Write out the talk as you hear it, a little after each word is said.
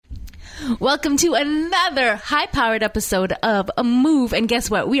Welcome to another high-powered episode of Move. And guess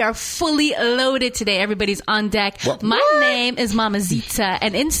what? We are fully loaded today. Everybody's on deck. My name is Mama Zita.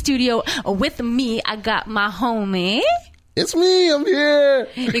 And in studio with me, I got my homie. It's me. I'm here.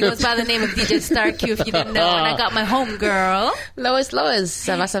 He goes by the name of DJ Star Q, if you didn't know. And I got my homegirl. Lois.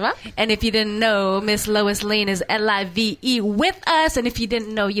 Ça va? And if you didn't know, Miss Lois Lane is L-I-V-E with us. And if you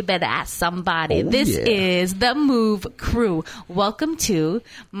didn't know, you better ask somebody. This is the Move Crew. Welcome to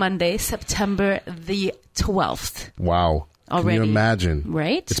Monday, September the 12th. Wow. Already. Can you imagine?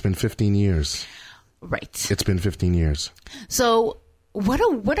 Right? It's been 15 years. Right. It's been 15 years. So what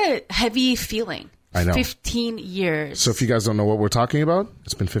a heavy feeling. I know. 15 years. So if you guys don't know what we're talking about,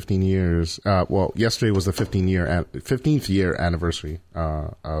 it's been 15 years. Yesterday was the 15th year anniversary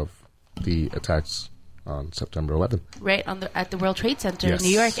of the attacks on September 11th. Right, at the World Trade Center Yes. in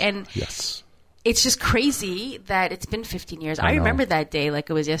New York. And yes. It's just crazy that it's been 15 years. I know. remember that day like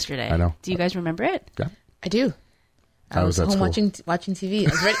it was yesterday. I know. Do you guys remember it? Yeah. I do. How was that home school? watching TV.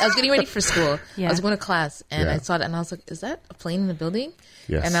 I was getting ready for school. Yeah. I was going to class, and Yeah. I saw it, and I was like, "Is that a plane in the building?"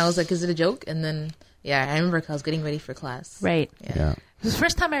 Yes. And I was like, "Is it a joke?" And then, I remember 'cause I was getting ready for class. Right. Yeah. It was the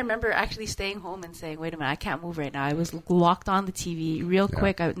first time I remember actually staying home and saying, wait a minute, I can't move right now. I was locked on the TV real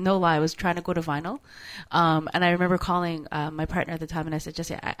quick. No lie, I was trying to go to Vinyl. And I remember calling my partner at the time, and I said,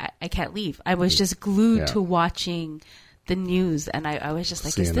 Jesse, I can't leave. I was just glued to watching the news, and I was just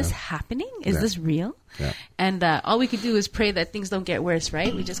like, is this happening? Is this real? Yeah. And all we could do is pray that things don't get worse,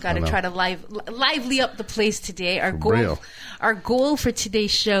 right? We just got to try to lively up the place today. Our goal for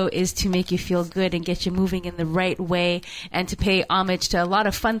today's show is to make you feel good and get you moving in the right way, and to pay homage to a lot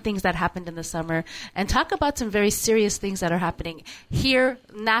of fun things that happened in the summer, and talk about some very serious things that are happening here,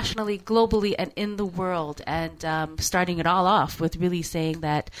 nationally, globally, and in the world. And starting it all off with really saying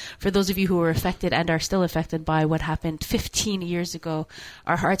that for those of you who were affected and are still affected by what happened 15 years ago,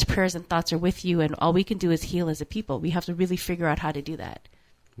 our hearts, prayers, and thoughts are with you, and all we can do is heal as a people. We have to really figure out how to do that.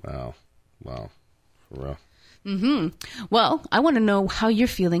 Wow. For real. Well, I want to know how you're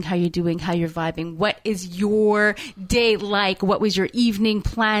feeling, how you're doing, how you're vibing. What is your day like? What was your evening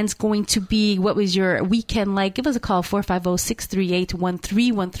plans going to be? What was your weekend like? Give us a call,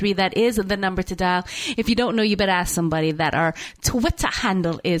 450-638-1313. That is the number to dial. If you don't know, you better ask somebody. That our Twitter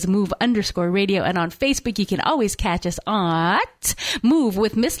handle is Move_Radio. And on Facebook, you can always catch us at Move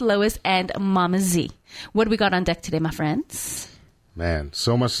with Miss Lois and Mama Z. What do we got on deck today, my friends? Man,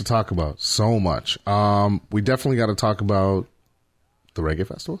 so much to talk about. So much. We definitely got to talk about the Reggae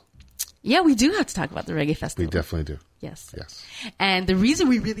Festival. Yeah, we do have to talk about the Reggae Festival. We definitely do. Yes. Yes. And the reason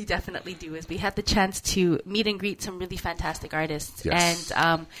we really definitely do is we had the chance to meet and greet some really fantastic artists. Yes.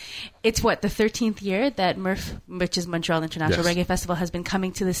 And it's the 13th year that MIRF, which is Montreal International Reggae Festival, has been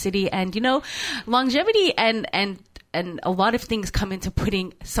coming to the city. And, longevity and a lot of things come into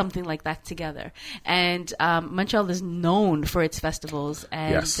putting something like that together. And Montreal is known for its festivals.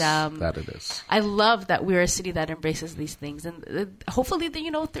 And, yes, that it is. I love that we're a city that embraces these things. And hopefully,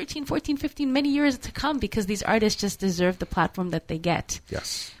 13, 14, 15, many years to come, because these artists just deserve the platform that they get.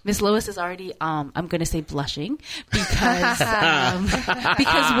 Yes. Miss Lois is already, I'm going to say blushing, because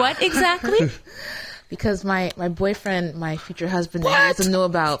because what exactly? Because my boyfriend, my future husband, doesn't know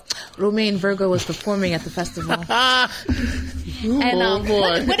about Romain Virgo was performing at the festival. And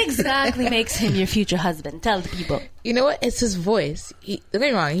what exactly makes him your future husband? Tell the people. You know what? It's his voice. Don't get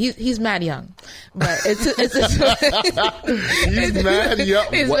me wrong. He's mad young, but it's his He's mad young.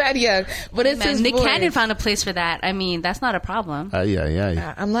 He's mad young, but it's his Nick voice. Cannon found a place for that. I mean, that's not a problem.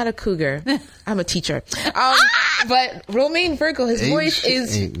 Yeah. I'm not a cougar. I'm a teacher. But Romain Virgo, his voice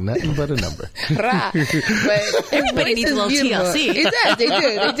is ain't nothing but a number. But Everybody needs a little TLC. It does. They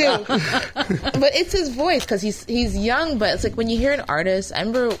do. But it's his voice, because he's young. But it's like when you hear an artist. I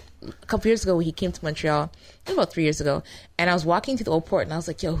remember a couple years ago when he came to Montreal, about 3 years ago, and I was walking to the old port, and I was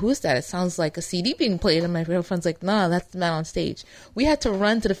like, yo, who's that? It sounds like a CD being played. And my girlfriend's like, no, that's the man on stage. We had to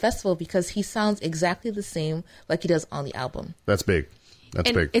run to the festival because he sounds exactly the same like he does on the album. That's big. That's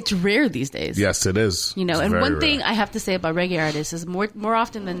and big. It's rare these days. Yes, it is. You know, It's and very one thing rare. I have to say about reggae artists is more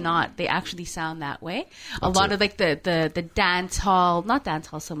often than not, they actually sound that way. A That's lot it. of like the dance hall, not dance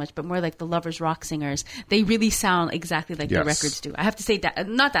hall so much, but more like the lovers rock singers, they really sound exactly like the Yes. records do. I have to say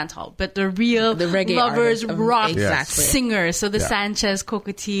not dance hall, but the real The reggae lovers artists. rock Exactly. singers. So the Yeah. Sanchez,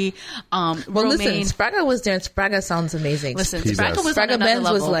 Kokoti, Well, listen, Romain. Spraga was there, and Spraga sounds amazing. Listen, He Spraga does. was on Spraga another Benz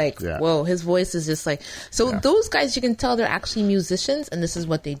level. was like, Yeah. whoa, his voice is just like, so Yeah. those guys, you can tell they're actually musicians, and and this is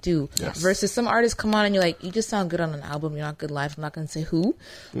what they do. Yes. Versus some artists come on and you're like, you just sound good on an album, you're not good live. I'm not going to say who,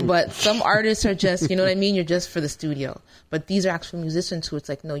 but some artists are just, you know what I mean? You're just for the studio. But these are actual musicians who it's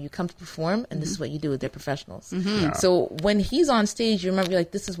like, no, you come to perform and this is what you do. They're professionals. Yeah. So when he's on stage, you remember, you're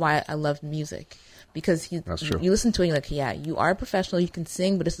like, this is why I love music. Because you listen to it and you're like, yeah, you are a professional, you can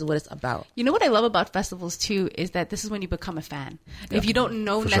sing, but this is what it's about. You know what I love about festivals too is that this is when you become a fan. Yeah. If you don't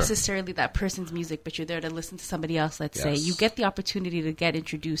know necessarily that person's music, but you're there to listen to somebody else, let's say, you get the opportunity to get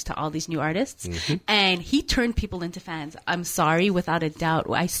introduced to all these new artists. And he turned people into fans. I'm sorry, without a doubt.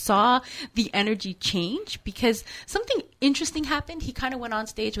 I saw the energy change because something interesting happened. He kind of went on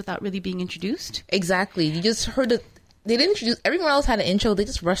stage without really being introduced. Exactly. You just heard it. They didn't introduce, everyone else had an intro, they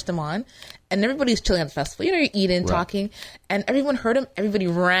just rushed him on, and everybody's chilling at the festival. You know, you're eating, talking, and everyone heard him, everybody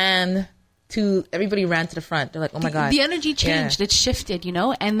ran to the front. They're like, oh my God. The energy changed, it shifted, you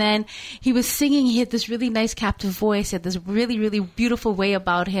know, and then he was singing, he had this really nice captive voice, he had this really, really beautiful way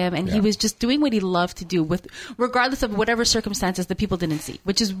about him, and he was just doing what he loved to do, with regardless of whatever circumstances the people didn't see,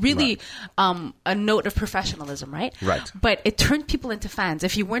 which is really a note of professionalism, right? Right. But it turned people into fans.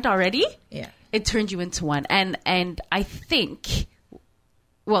 If you weren't already, it turned you into one. And I think,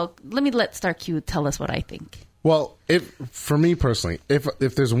 well, let Star Q tell us what I think. Well, for me personally,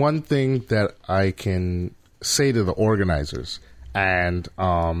 if there's one thing that I can say to the organizers, and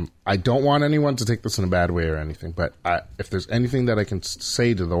I don't want anyone to take this in a bad way or anything, but if there's anything that I can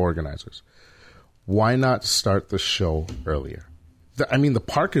say to the organizers, why not start the show earlier? The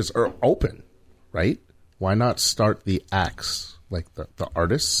parkers are open, right? Why not start the acts, like the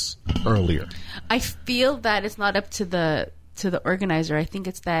artists, earlier? I feel that it's not up to the organizer. I think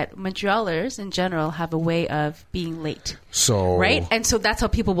it's that Montrealers in general have a way of being late. So right? And so that's how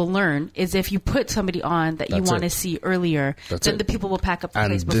people will learn, is if you put somebody on that you want to see earlier, then the people will pack up the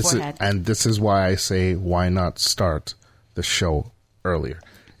place beforehand. And this is why I say, why not start the show earlier?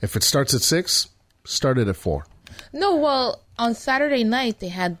 If it starts at 6, start it at 4. No, well, on Saturday night, they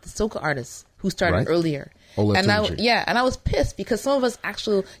had the soca artists who started earlier. And I was pissed because some of us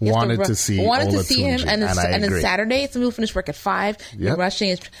actually wanted to see him, and then Saturday some people finish work at 5. You're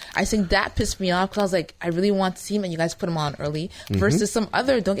rushing. I think that pissed me off because I was like, I really want to see him, and you guys put him on early. Versus some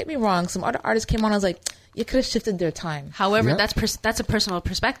other, don't get me wrong, some other artists came on. I was like, you could have shifted their time. However, that's a personal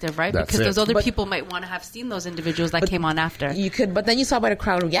perspective, right? Because those other people might want to have seen those individuals that came on after. You could, but then you saw by the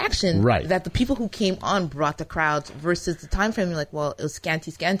crowd reaction that the people who came on brought the crowds versus the time frame. You're like, well, it was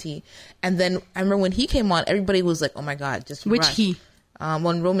scanty. And then I remember when he came on, everybody was like, oh my God, just Which rush. he?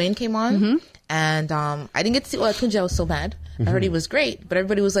 When Romain came on, and I didn't get to see Olatunji. I was so mad. I heard he was great, but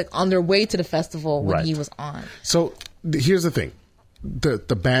everybody was like on their way to the festival when he was on. So here's the thing: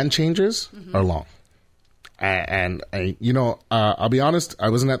 the band changes are long. And I'll be honest, I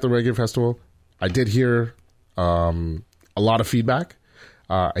wasn't at the Reggae Festival. I did hear a lot of feedback.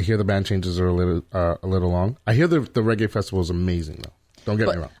 I hear the band changes are a little long. I hear the Reggae Festival is amazing, though. Don't get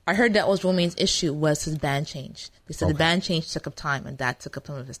me wrong. I heard that was Romain's issue, was his band change. They said the band change took up time, and that took up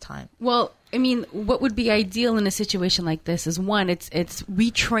some of his time. Well, I mean, what would be ideal in a situation like this is, one, it's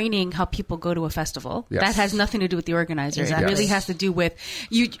retraining how people go to a festival. Yes. That has nothing to do with the organizer. Exactly. It really has to do with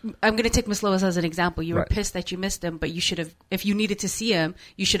you. I'm going to take Miss Lois as an example. You were pissed that you missed him, but you should have, if you needed to see him,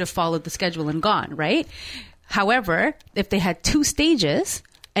 you should have followed the schedule and gone, right? However, if they had 2 stages,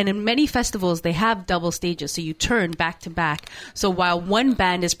 and in many festivals, they have double stages, so you turn back to back. So while one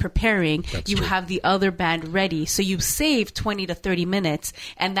band is preparing, you have the other band ready. So you save 20 to 30 minutes,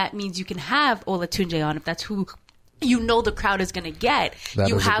 and that means you can have Olatunji on if that's who you know the crowd is going to get.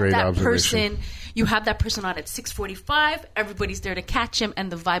 You have that person. You have that person on at 6:45. Everybody's there to catch him, and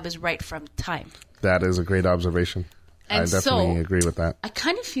the vibe is right from time. That is a great observation. And I definitely agree with that. I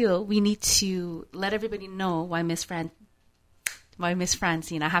kind of feel we need to let everybody know why Miss Francine,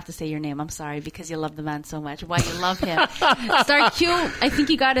 I have to say your name, I'm sorry, because you love the man so much, why you love him. Star Q, I think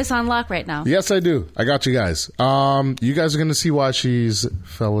you got us on lock right now. Yes, I do. I got you guys. You guys are going to see why she's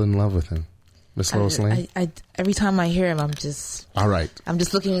fell in love with him. Miss Lois Lane? Every time I hear him, I'm just... All right. I'm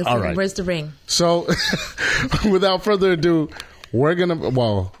just looking, where's the ring? So, without further ado, I'm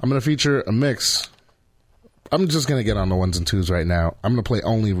going to feature a mix. I'm just going to get on the 1s and 2s right now. I'm going to play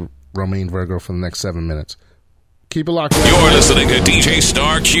only Romain Virgo for the next 7 minutes. Keep it locked. You're listening to DJ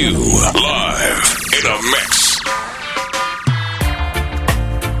Star Q, live in a mix.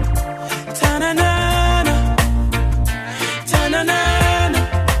 Ta-na-na-na. Ta-na-na-na.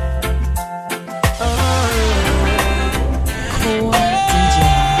 Cool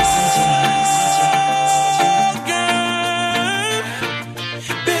DJs.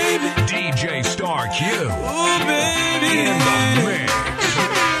 Baby. DJ Star Q. Oh, baby. In the mix.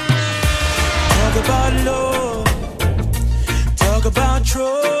 Talk about love. Talk about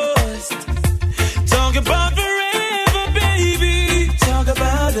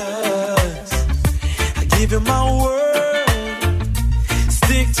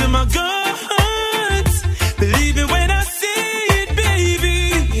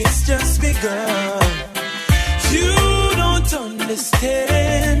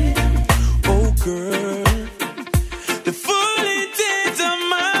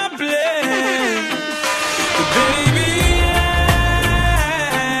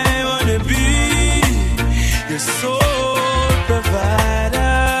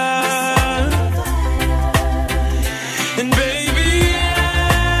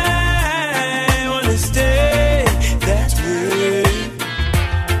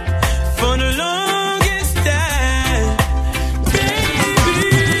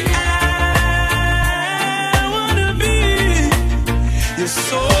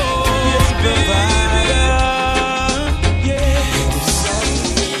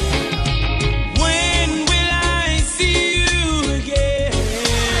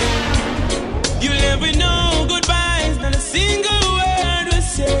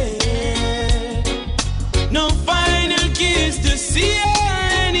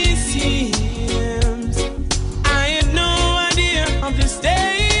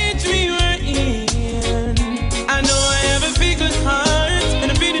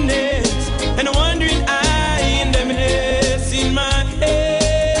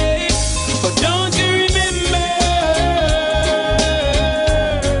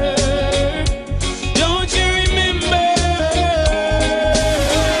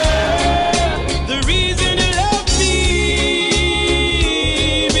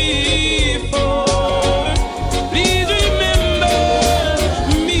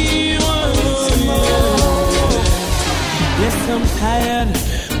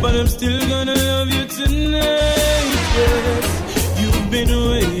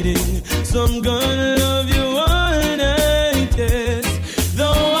waiting. So I'm gonna love you all night, yes.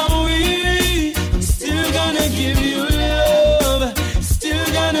 Though I'm weary, I'm still gonna give you love. Still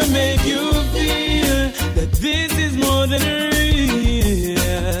gonna make you feel that this is more than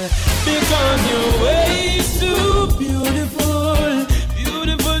real. Because you're way too beautiful,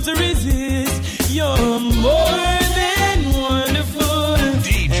 beautiful to resist. You're more than wonderful.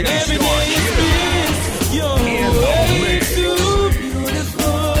 DJ And every Star day is bliss. You're way too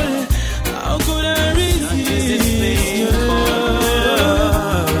beautiful. How could I resist your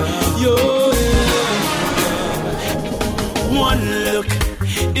love? One look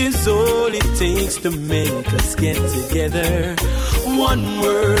is all it takes to make us get together. One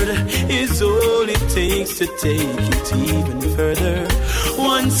word is all it takes to take it even further.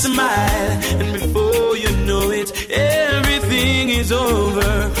 One smile, and before you know it, everything is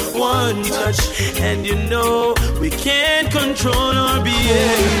over. One touch, and you know we can't control our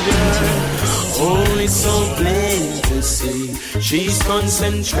behavior. Oh, it's so plain to see she's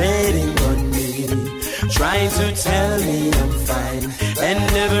concentrating on me, trying to tell me I'm fine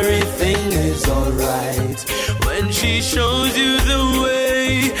and everything is alright. When she shows you the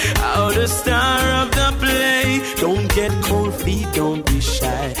way, out the star of the play. Don't get cold feet, don't be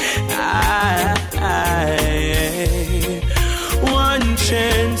shy. One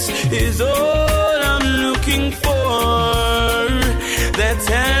chance is all I'm looking for. That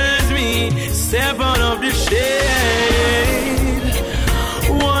tells me step out of the shade.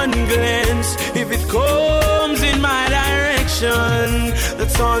 One glance, if it comes in my direction,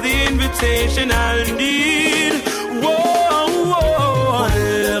 that's all the invitation I'll need. Whoa, whoa. One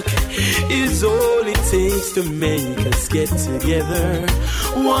look is all it takes to make us get together.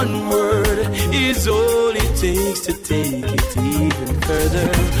 One word is all it takes to take it even further.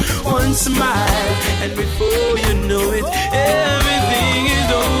 One smile, and before you know it, everything is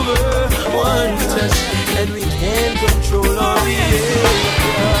over. One touch, and we can't control our behavior.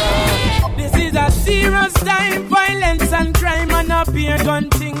 This is a serious time, violence and crime, and up here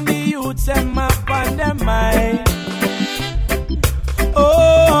gunting the youths and up on their mind.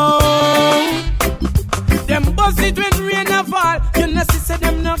 Oh, them bust it when rain a fall. You know, say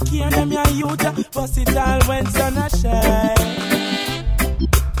them no care, them your youth. Bust it all when sun a shine.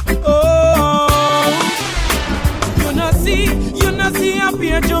 Oh, you know see up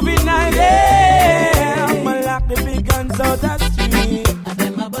here juvenile. Yeah, I'ma lock the big guns out the street. And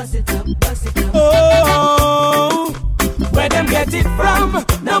them a bust it up, bust it up. Oh, where them get it from?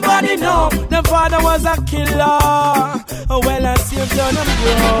 Nobody know. The father was a killer. Oh, well, I see him done him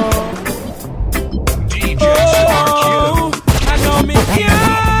grow. DJ Oh, I know me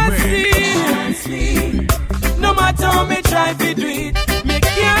can't sleep. No matter how me try to do it, me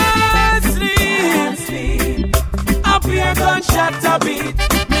can't sleep. Up here gunshot a beat,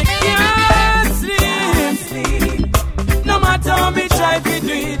 me can't sleep. No matter how me try to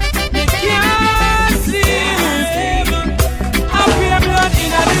do it, me can't sleep. Up here blood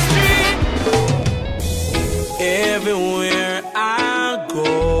in the street. Everywhere I go,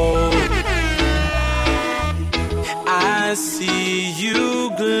 I see you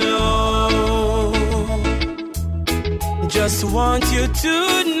glow. Just want you to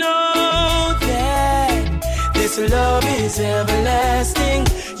know that this love is everlasting.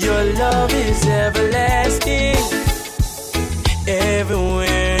 Your love is everlasting.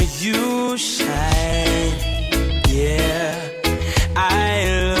 Everywhere you shine, yeah, I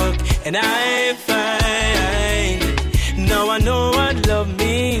look and I find. Now I know what love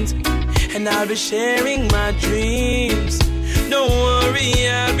means, and I'll be sharing my dreams. Don't worry,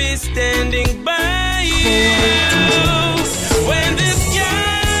 I'll be standing by you. When the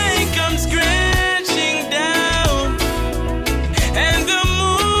sky comes crashing down and the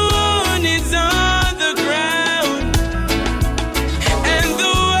moon is on the ground and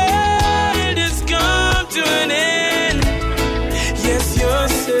the world has come to an end, yes, you're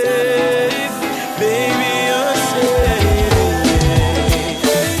safe, baby, you're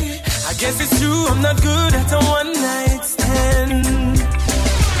safe. I guess it's true, I'm not good at a one-night stand,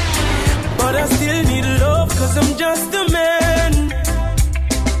 but I still need love, 'cause I'm just a man.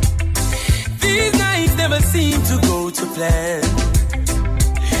 These nights never seem to go to plan.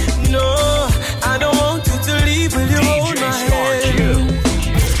 No, I don't want you to leave. Will you hold my hand?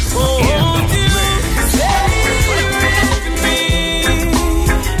 Oh, won't you stay with me?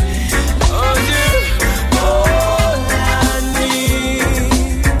 Oh, you all I need.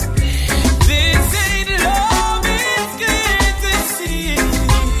 This ain't love, it's good to see.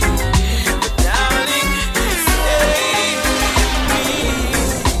 But darling, stay with me.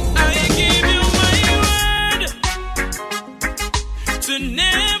 I give you my word.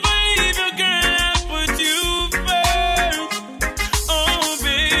 never leave you, girl. I put you first. Oh,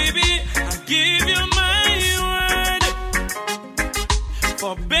 baby, I give you my word.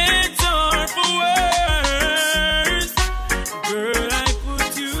 For better or for worse, girl, I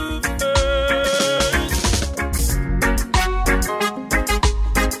put you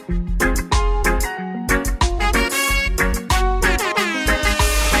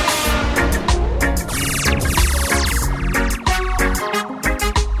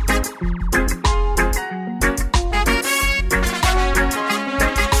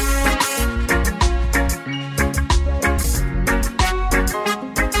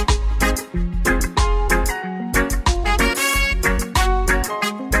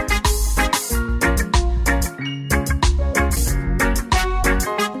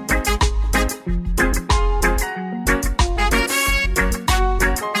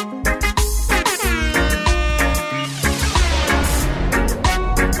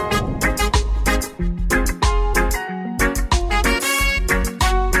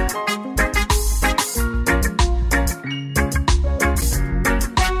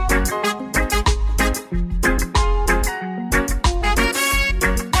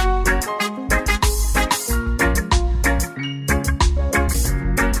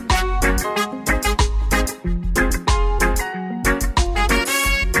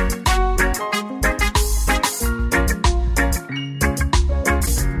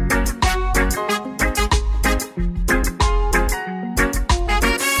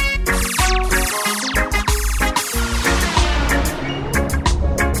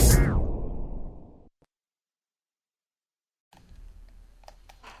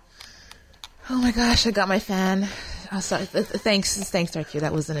Oh my gosh, I got my fan. Oh, sorry. Thanks, Dark Q.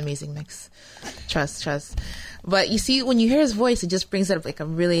 That was an amazing mix. Trust. But you see, when you hear his voice, it just brings up like a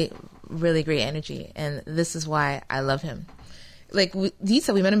really, really great energy, and this is why I love him. Like he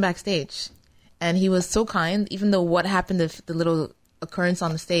said, we met him backstage, and he was so kind. Even though what happened, the little occurrence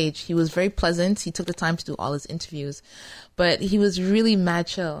on the stage, he was very pleasant. He took the time to do all his interviews, but he was really mad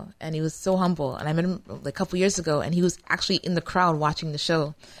chill, and he was so humble. And I met him like a couple years ago, and he was actually in the crowd watching the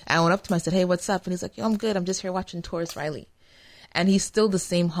show. And I went up to him, I said, "Hey, what's up?" And he's like, "Yo, I'm good. I'm just here watching Taurus Riley." And he's still the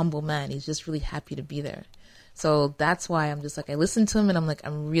same humble man. He's just really happy to be there. So that's why I'm just like, I listened to him, and I'm like,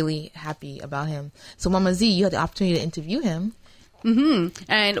 I'm really happy about him. So Mama Z, you had the opportunity to interview him. Mm-hmm.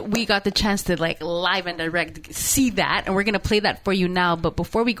 And we got the chance to like live and direct see that, and we're going to play that for you now. But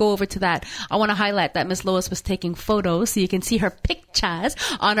before we go over to that, I want to highlight that Miss Lois was taking photos, so you can see her pictures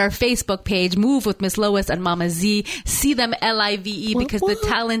on our Facebook page, Move with Miss Lois and Mama Z. See them live because the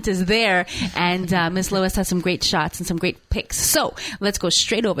talent is there, and Miss Lois has some great shots and some great pics. So let's go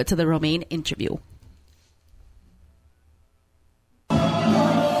straight over to the Romaine interview.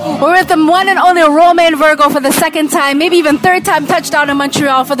 We're with the one and only Romaine Virgo for the second time, maybe even third time touchdown in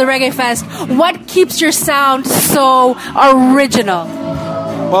Montreal for the Reggae Fest. What keeps your sound so original?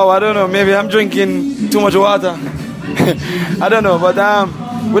 Wow, I don't know. Maybe I'm drinking too much water. I don't know, but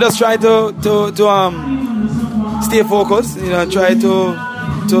we just try to stay focused. You know, try to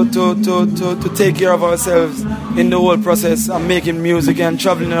take care of ourselves in the whole process of making music and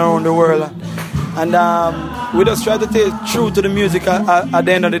traveling around the world. And we just try to stay true to the music at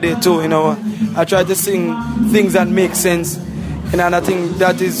the end of the day too, you know. I try to sing things that make sense, and I think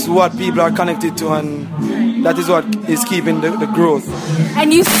that is what people are connected to, and that is what is keeping the growth.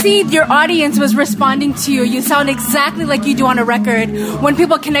 And you see your audience was responding to you. You sound exactly like you do on a record. When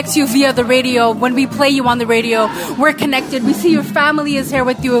people connect to you via the radio, when we play you on the radio, we're connected. We see your family is here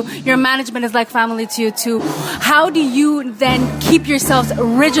with you. Your management is like family to you too. How do you then keep yourselves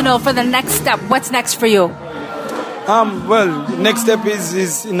original for the next step? What's next for you? Well, next step is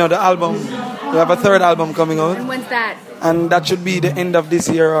the album. We have a third album coming out. And when's that? And that should be the end of this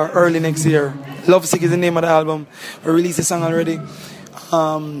year or early next year. Lovesick is the name of the album. We released a song already.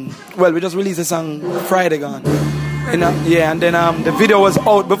 We just released a song Friday gone. And then the video was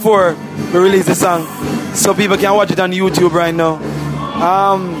out before we released the song, so people can watch it on YouTube right now.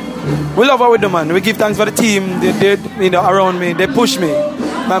 We love what we do, man. We give thanks for the team. They did, around me. They push me.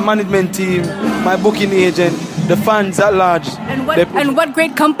 My management team, my booking agent, the fans at large. And what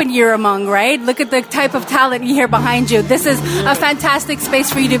great company you're among, right? Look at the type of talent you hear behind you. This is a fantastic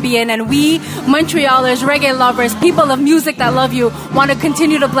space for you to be in. And we, Montrealers, reggae lovers, people of music that love you, want to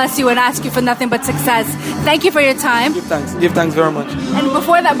continue to bless you and ask you for nothing but success. Thank you for your time. Give thanks very much. And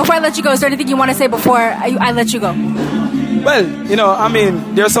before I let you go, is there anything you want to say before I let you go? Well,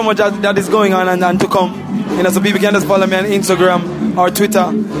 there's so much that is going on and to come. So people can just follow me on Instagram, or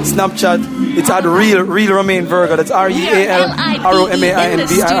Twitter, Snapchat. It's at Real Romain Virgo. That's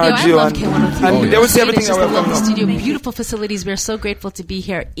RealRomainVirgo. And they will see everything that we're coming up. Studio. Beautiful facilities. We're so grateful to be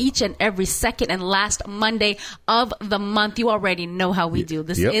here each and every second and last Monday of the month. You already know how we do.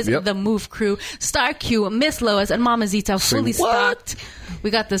 This is the Move Crew. Star Q, Miss Lois, and Mama Zita fully stocked. We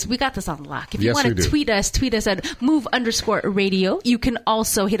got this on lock. If you want to tweet us at move_radio. You can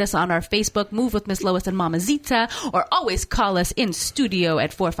also hit us on our Facebook, Move with Miss Lois and Mama Zita, or always call us in studio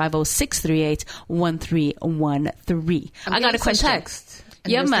at 450-638-1313. I got a question. Text.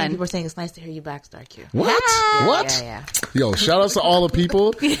 And Yeah, man. People were saying it's nice to hear you back, Star Q. What? What? Yeah. Yo, shout out to all the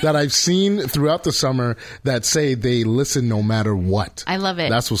people that I've seen throughout the summer that say they listen no matter what. I love it.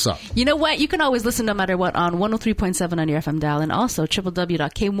 That's what's up. You know what? You can always listen no matter what on 103.7 on your FM dial, and also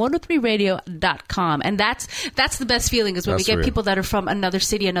www.k103radio.com. And that's the best feeling is when we get people that are from another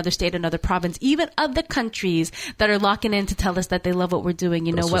city, another state, another province, even other countries that are locking in to tell us that they love what we're doing.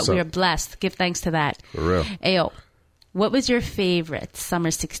 You know what? We are blessed. Give thanks to that. For real. Ayo. What was your favorite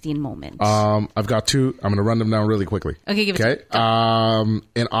Summer 16 moment? I've got two. I'm going to run them down really quickly. Okay, give it to me.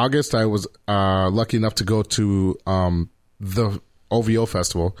 In August, I was lucky enough to go to the OVO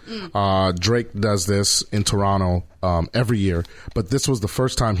Festival. Drake does this in Toronto every year, but this was the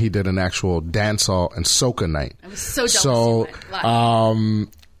first time he did an actual dancehall and soca night. I was so jealous.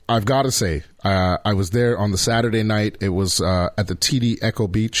 I've got to say, I was there on the Saturday night. It was at the TD Echo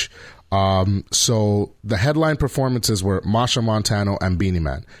Beach. So the headline performances were Masha Montano and Beanie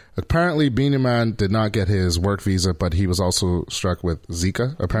Man. Apparently Beanie Man did not get his work visa, but he was also struck with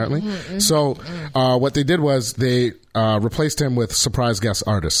Zika, apparently. So, what they did was they, replaced him with surprise guest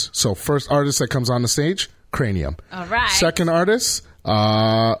artists. So first artist that comes on the stage, Cranium. All right. Second artist,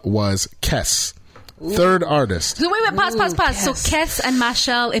 was Kess. Third artist. So wait, pause. Yes. So Kess and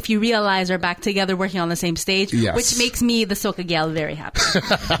Machel, if you realize, are back together working on the same stage, which makes me, the soca gal, very happy.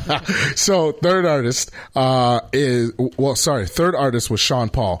 So third artist third artist was Sean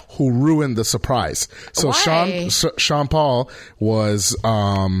Paul, who ruined the surprise. So Sean Paul was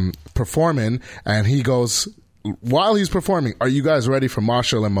performing, and he goes, while he's performing, "Are you guys ready for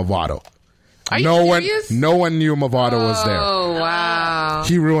Marshall and Movado?" No one knew Movado was there. Oh, wow.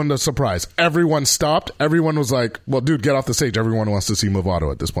 He ruined the surprise. Everyone stopped. Everyone was like, well, dude, get off the stage. Everyone wants to see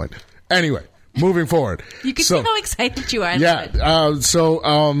Movado at this point. Anyway, moving forward. You can see how excited you are. Yeah.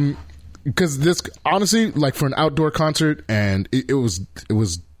 Because this, honestly, like for an outdoor concert, and it was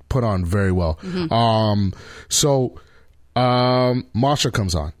put on very well. Masha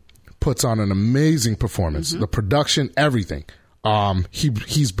comes on, puts on an amazing performance. The production, everything.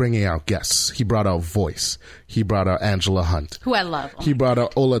 He's bringing out guests. He brought out Voice. He brought out Angela Hunt, who I love. He brought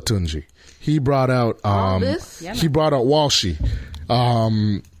out Ola Tunji. He brought out he brought out Walshy.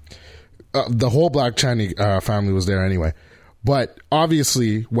 The whole Black Chani family was there anyway. But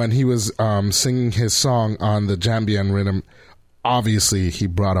obviously, when he was singing his song on the Jambian rhythm, obviously he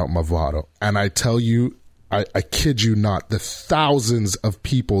brought out Movado. And I tell you, I kid you not, the thousands of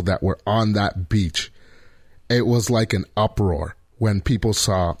people that were on that beach. It was like an uproar when people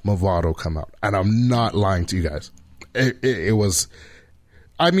saw Movado come out. And I'm not lying to you guys. It was,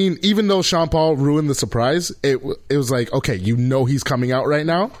 I mean, even though Sean Paul ruined the surprise, it was like, okay, you know he's coming out right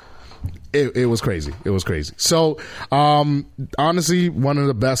now. It was crazy. It was crazy. So, honestly, one of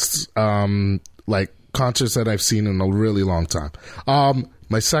the best, concerts that I've seen in a really long time.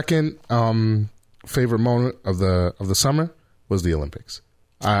 My second, favorite moment of the summer was the Olympics.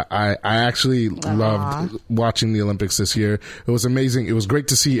 I actually loved watching the Olympics this year. It was amazing. It was great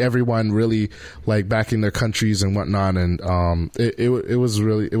to see everyone really like backing their countries and whatnot. And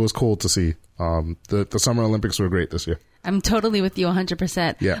it was cool to see. The Summer Olympics were great this year. I'm totally with you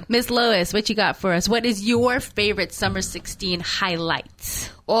 100%. Yeah. Miss Lois, what you got for us? What is your favorite Summer 16 highlight?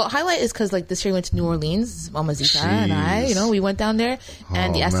 Well, highlight is because this year we went to New Orleans. Mama Zita and I, we went down there,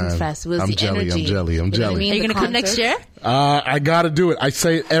 and the Essence Fest was the energy. I'm jelly. You know what I mean? Are you going to come next year? I got to do it. I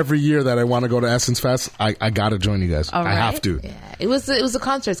say every year that I want to go to Essence Fest. I got to join you guys. All right. I have to. Yeah, it was a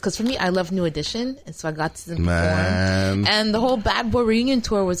concert because for me, I love New Edition, and so I got to see them perform. And the whole Bad Boy reunion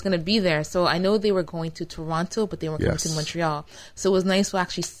tour was going to be there, so I know they were going to Toronto, but they weren't going to Montreal. So it was nice to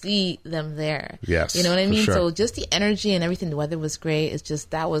actually see them there. Yes, you know what I mean. Sure. So just the energy and everything. The weather was great. It's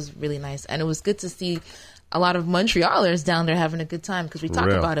just that was really nice, and it was good to see a lot of Montrealers down there having a good time because we talk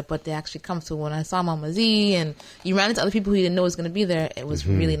about it, but they actually come. So when I saw Mama Z and you ran into other people who you didn't know was going to be there, it was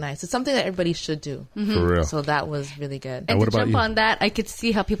really nice. It's something that everybody should do. For real. So that was really good. And to jump on that, I could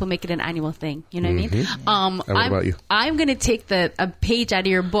see how people make it an annual thing. You know what I mean? And what about you? I'm going to take a page out of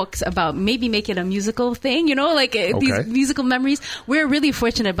your books about maybe make it a musical thing, you know, like these musical memories. We're a really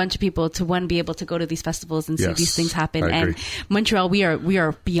fortunate bunch of people to, be able to go to these festivals and see these things happen. And Montreal, we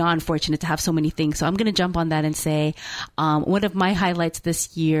are beyond fortunate to have so many things. So I'm going to jump on that and say one of my highlights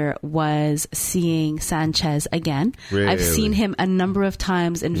this year was seeing Sanchez again. Really? I've seen him a number of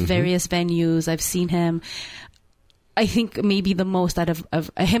times in various venues. I've seen him, I think maybe the most out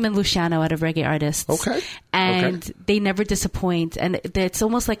of him and Luciano out of reggae artists. Okay. And they never disappoint. And it's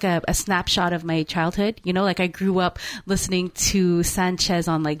almost like a snapshot of my childhood. You know, like I grew up listening to Sanchez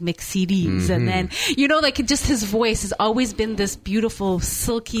on like mixed CDs. And then, you know, like just his voice has always been this beautiful,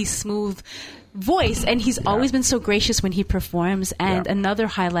 silky, smooth voice, and he's always been so gracious when he performs. And another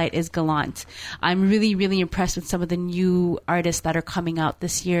highlight is Gallant. I'm really, really impressed with some of the new artists that are coming out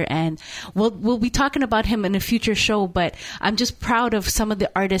this year, and we'll be talking about him in a future show, but I'm just proud of some of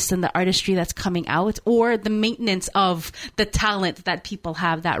the artists and the artistry that's coming out, or the maintenance of the talent that people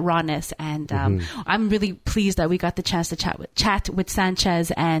have, that rawness. And I'm really pleased that we got the chance to chat with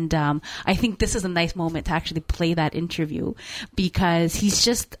Sanchez, and I think this is a nice moment to actually play that interview, because he's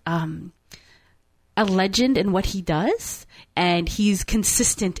just a legend in what he does, and he's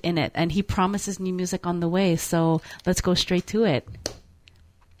consistent in it, and he promises new music on the way. So let's go straight to it.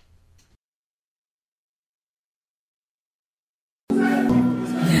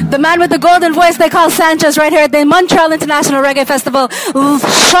 The man with the golden voice they call Sanchez right here at the Montreal International Reggae Festival.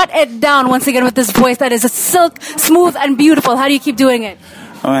 Shut it down once again with this voice that is a silk, smooth and beautiful. How do you keep doing it?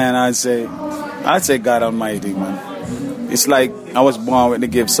 Oh man, I'd say God Almighty, man. It's like I was born with the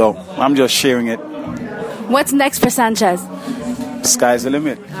gift, so I'm just sharing it. What's next for Sanchez? Sky's the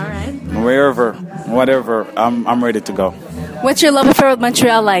limit. All right. Wherever, whatever, I'm ready to go. What's your love affair with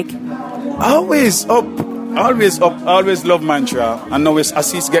Montreal like? Always love Montreal. I know I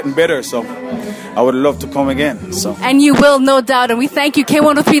see it's getting better, so I would love to come again. So. And you will, no doubt. And we thank you.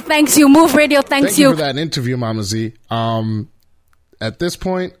 K103 thanks you. Move Radio thanks you. Thank you for that interview, Mama Z. At this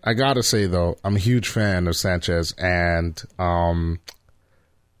point, I gotta say though, I'm a huge fan of Sanchez, and I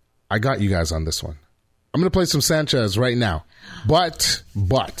got you guys on this one. I'm gonna play some Sanchez right now, but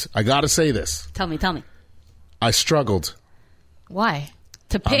I gotta say this. Tell me. I struggled. Why?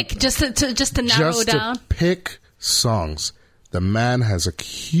 To pick, just to narrow down. To pick songs. The man has a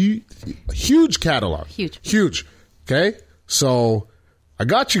huge catalog. Huge. Okay, so I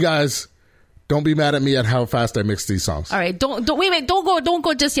got you guys. Don't be mad at me at how fast I mix these songs. All right, don't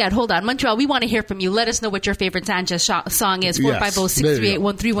go just yet. Hold on, Montreal. We want to hear from you. Let us know what your favorite Sanchez song is.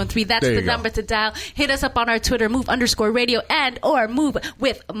 450-638-1313. That's the number to dial. Hit us up on our Twitter, Move_radio, and or Move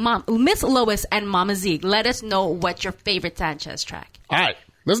with Miss Lois and Mama Z. Let us know what your favorite Sanchez track. All right,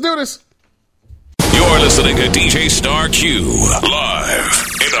 let's do this. You're listening to DJ Star Q live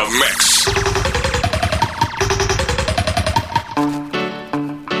in a mix.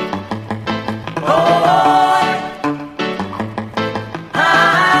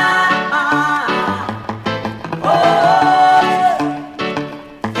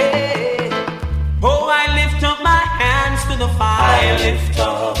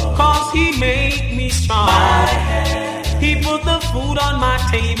 Cause he made me strong. He put the food on my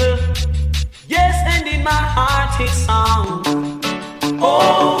table. Yes, and in my heart his song.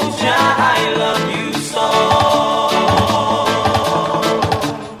 Oh, Jah, I love you so.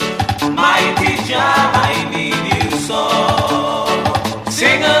 Mighty Jah, I need you so.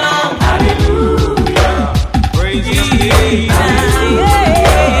 Sing along, hallelujah. Praise ye,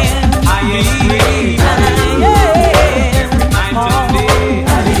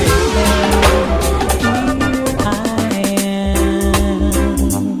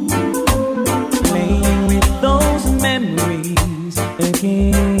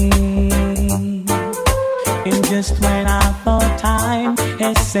 just when I thought time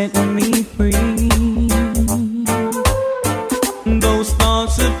had set me free, those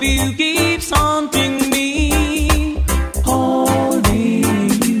thoughts of you keeps haunting me. Only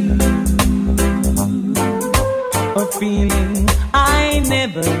you, a feeling I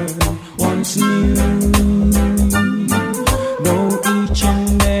never once knew. Though each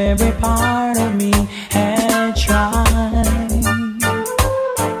and every part of me had tried,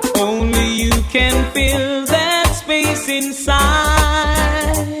 only you can fill inside,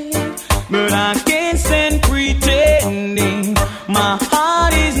 but I can't stand pretending my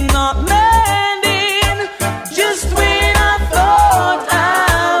heart is not mending. Just when I thought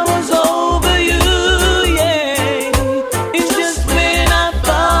I was over you, yeah.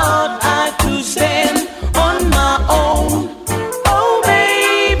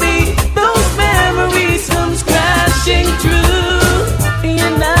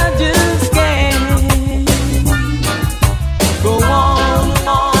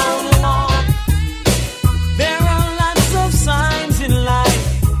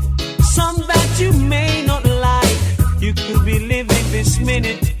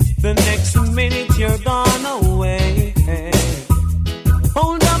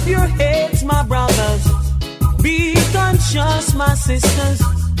 just my sisters,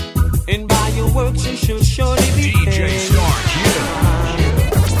 and by your works you shall surely be DJ paid. Star Q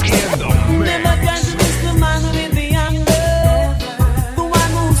in the Never mix. can miss the man with the anger, the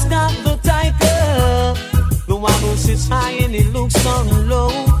one who's got the tiger, the one who sits high and he looks on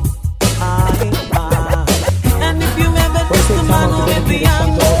low. And if you ever miss the man with the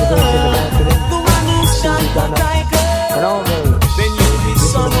anger, the one who's got the tiger, then you'll be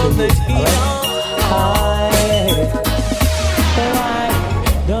someone that he knows. Why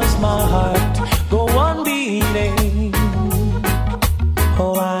does my heart go on beating?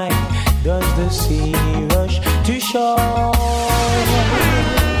 Why does the sea rush to shore?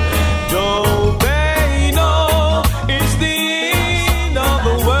 Don't they know it's the end of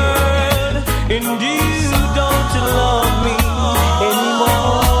the world, and you don't love me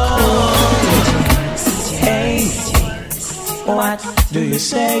anymore? Hey, what do you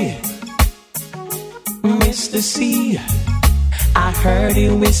say, Mr. C? I heard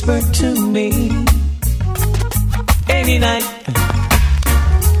you whisper to me. Any night,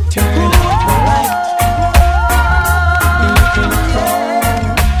 turn out the light. You can crawl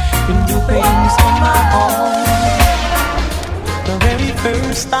and do things on my own. The very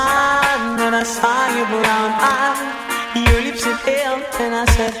first time that I saw your brown eye, your lips had held and I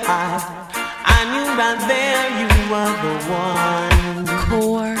said hi. I knew right there you were the one.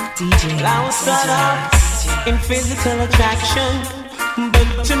 Core DJ. Well, I was caught up in physical attraction, but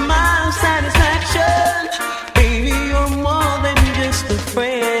to my satisfaction, baby, you're more than just a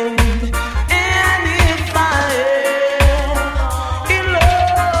friend. And if I am in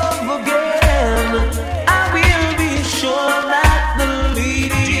love again, I will be sure that the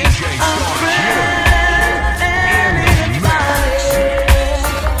lady is a friend. And if I am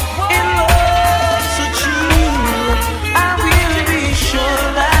in love so true, I will be sure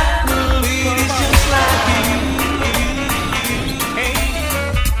that the lady is just like you.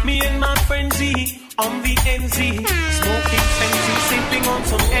 Me and my friend Z on the NZ, smoking fancy, sipping on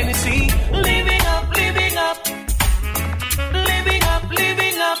some Hennessy, living up, living up, living up,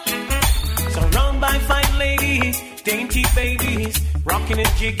 living up. Surrounded by fine ladies, dainty babies, rocking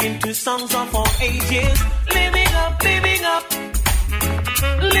and jigging to songs of all ages. Living up, living up,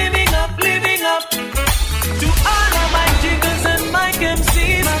 living up, living up. To all of my jiggers and my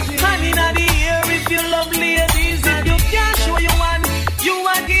MCs, honey, not here if you love ladies, if you can't show you one. You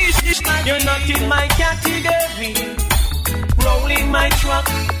are this, you're not in my category. Rolling my truck,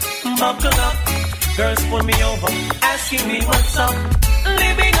 buckle up. Girls pull me over, asking me what's up.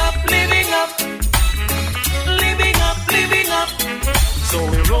 Living up, living up, living up, living up. So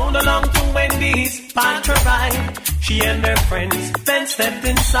we rolled along to Wendy's, parked her ride. She and her friends then stepped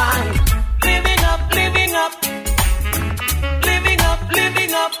inside. Living up, living up, living up,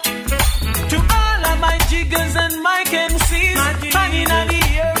 living up. To all of my jiggers and my MCs, hanging on the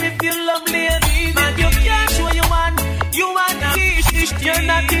air if you love ladies. If you can't show you one, you are this. You're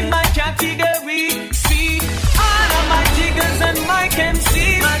not in my category. See, all of my jiggers and my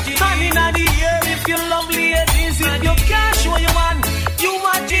MCs, hanging on the air if you love ladies. If you can't show you one, you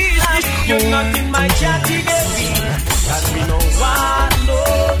are this. You're not in my category. Cause we know what no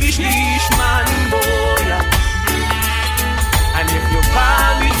this man boy. And if you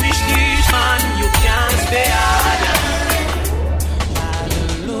fall with this man, you can't stay hard. By the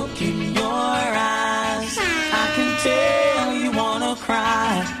look in your eyes, I can tell you wanna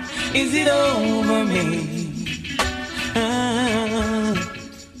cry. Is it over me?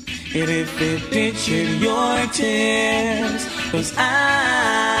 And if they pictured your tears, 'cause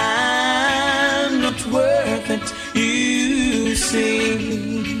I'm not worth it, you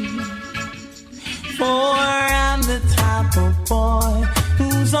see. For I'm the type of boy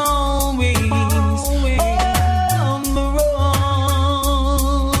who's always on the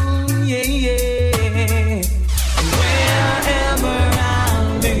road, yeah, yeah. Wherever I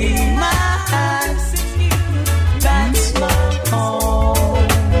lay my eyes, that's my home,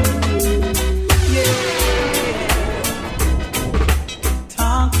 yeah.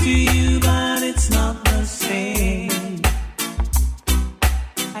 Talk to you, but it's not the same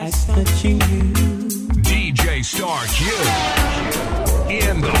as touching you. DJ Star Q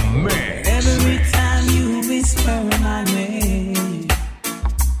in the mix. Every time you whisper my name,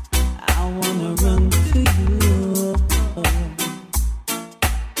 I wanna run to you.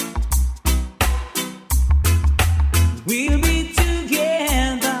 We'll be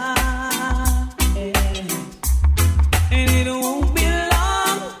together, and it won't be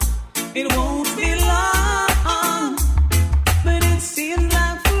long. It won't be long, but it seems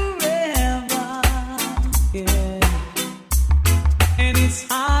like forever. Yeah. And it's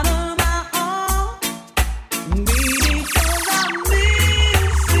hard on my own, baby.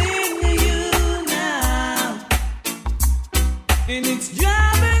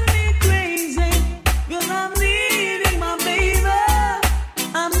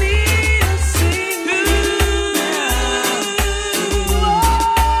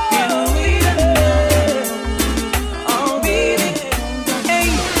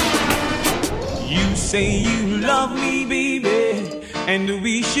 and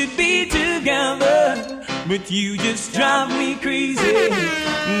we should be together, but you just drive me crazy.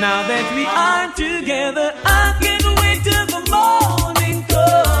 Now that we are together, I can't wait till the morning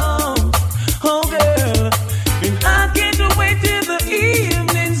comes. Oh girl, and I can't wait till the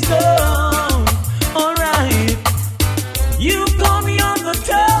evening's done. Alright, you call me on the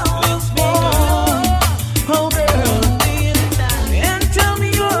telephone. Oh girl, and tell me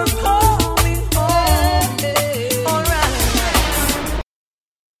you're coming home. Alright.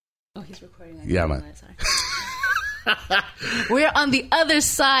 Oh, he's recording. Yeah, man. We're on the other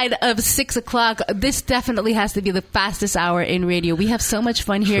side of 6 o'clock. This definitely has to be the fastest hour in radio. We have so much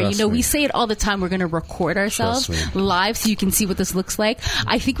fun here. Trust you know, me. we say it all the time. We're going to record ourselves live so you can see what this looks like.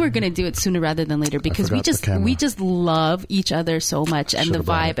 I think we're going to do it sooner rather than later because we just love each other so much and the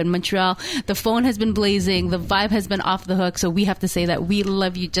vibe. And Montreal, the phone has been blazing. The vibe has been off the hook. So we have to say that we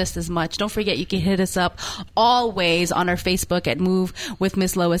love you just as much. Don't forget, you can hit us up always on our Facebook at Move with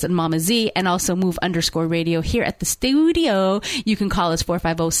Miss Lois and Mama Z, and also Move_radio here at the studio. You can call us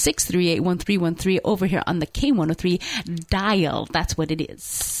 450-638-1313 over here on the K103 dial. That's what it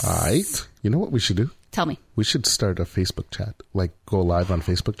is. All right. You know what we should do? Tell me. We should start a Facebook chat. Like go live on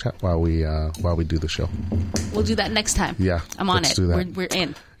Facebook chat while we do the show. We'll do that next time. Yeah. I'm on it. Do that. We're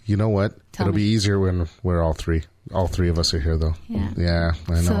in. You know what? It'll be easier when we're all three. All three of us are here, though. Yeah,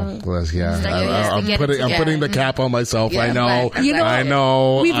 I know. I'm putting the cap on myself. Yeah, I know. You know, I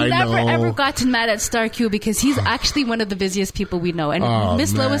know. We've I never know. ever gotten mad at Star Q because he's actually one of the busiest people we know. And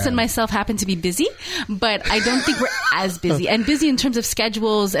Miss Lois and myself happen to be busy, but I don't think we're as busy. And busy in terms of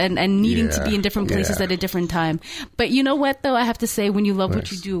schedules and needing to be in different places at a different time. But you know what, though? I have to say, when you love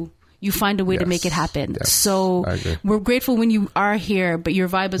what you do, you find a way to make it happen. Yes. So we're grateful when you are here, but your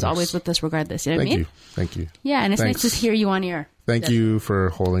vibe is always with us regardless. You know what I mean? Thank you. Yeah, and it's nice to hear you on air. Thank you for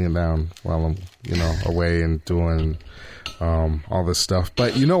holding it down while I'm, away and doing all this stuff.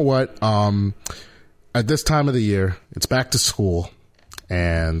 But you know what? At this time of the year, it's back to school,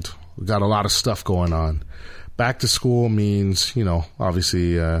 and we've got a lot of stuff going on. Back to school means,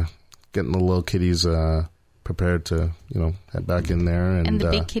 obviously getting the little kiddies prepared to, head back in there. And the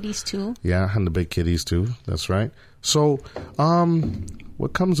big kiddies, too. Yeah, and the big kiddies, too. That's right. So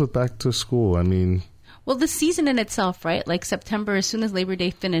what comes with back to school? I mean... Well, the season in itself, right? Like September, as soon as Labor Day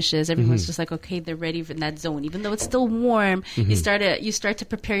finishes, everyone's just like, okay, they're ready for that zone. Even though it's still warm, you start to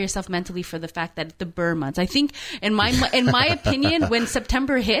prepare yourself mentally for the fact that the burr months. I think, in my opinion, when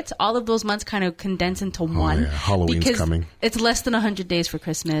September hits, all of those months kind of condense into one. Yeah. Halloween's because coming. It's less than 100 days for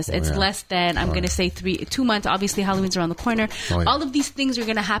Christmas. It's less than, I'm going to say 2 months. Obviously, Halloween's around the corner. All of these things are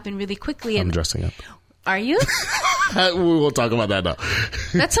going to happen really quickly. I'm dressing up. Are you? We will talk about that now.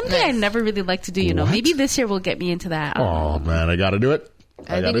 That's something I never really like to do, Maybe this year will get me into that. Oh, man, I got to do it.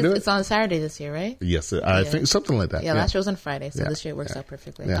 I think it's on Saturday this year, right? Yes, I think something like that. Yeah, last year was on Friday, so this year it works out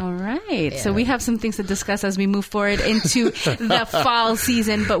perfectly. Yeah. All right. So we have some things to discuss as we move forward into the fall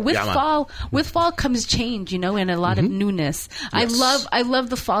season. But with fall comes change, and a lot of newness. Yes. I love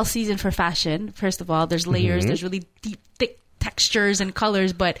the fall season for fashion. First of all, there's layers, there's really deep, thick textures and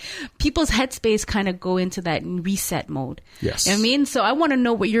colors, but people's headspace kind of go into that reset mode. Yes. You know what I mean? So I want to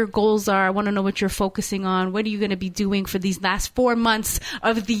know what your goals are. I want to know what you're focusing on. What are you going to be doing for these last 4 months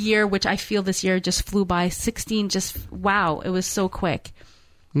of the year, which I feel this year just flew by. 16, wow, it was so quick.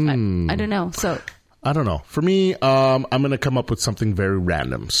 I don't know. So I don't know. For me, I'm going to come up with something very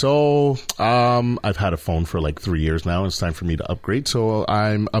random. So I've had a phone for like 3 years now. It's time for me to upgrade. So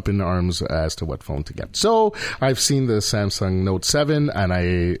I'm up in arms as to what phone to get. So I've seen the Samsung Note 7, and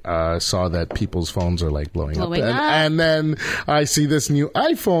I saw that people's phones are like blowing up. And then I see this new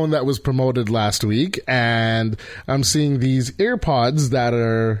iPhone that was promoted last week, and I'm seeing these AirPods that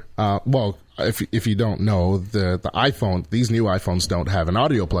are, if you don't know, the iPhone, these new iPhones don't have an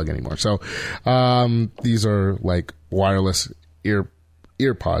audio plug anymore. So these are like wireless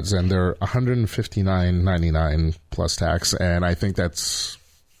earpods, and they're $159.99 plus tax, and I think that's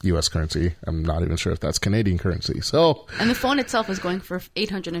U.S. currency. I'm not even sure if that's Canadian currency. So, and the phone itself is going for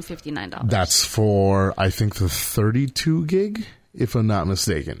 $859. That's for, I think, the 32 gig, if I'm not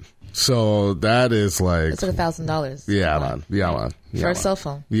mistaken. So that is like... It's like $1,000. Yeah, man. For a cell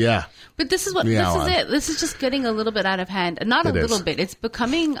phone. Yeah. But this is it. This is just getting a little bit out of hand. Not a little bit. It's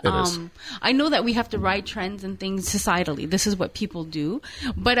becoming... I know that we have to ride trends and things societally. This is what people do.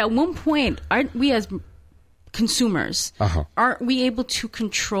 But at one point, aren't we as consumers, aren't we able to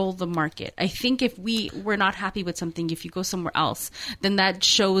control the market? I think if we're not happy with something, if you go somewhere else, then that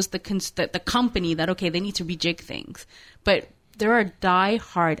shows the company that, okay, they need to rejig things. But... there are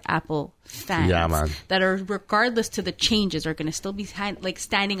die-hard Apple fans that are, regardless to the changes, are going to still be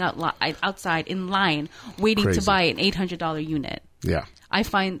standing outside in line waiting to buy an $800 unit. Yeah. I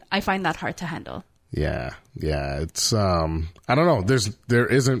find that hard to handle. Yeah. It's I don't know. There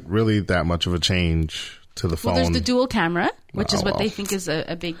isn't really that much of a change to the phone. Well, there's the dual camera, which is what they think is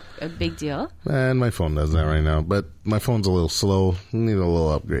a big deal. And my phone does that right now, but my phone's a little slow. Need a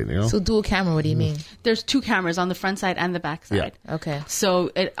little upgrade, you know? So dual camera, what do you mean? There's 2 cameras on the front side and the back side. Yeah. Okay.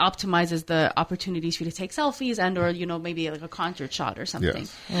 So it optimizes the opportunities for you to take selfies and or, maybe like a concert shot or something.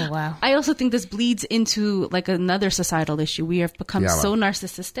 Yes. Oh, wow. I also think this bleeds into like another societal issue. We have become so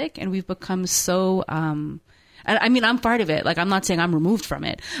narcissistic and we've become so... I mean, I'm part of it. Like, I'm not saying I'm removed from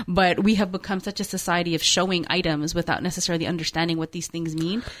it, but we have become such a society of showing items without necessarily understanding what these things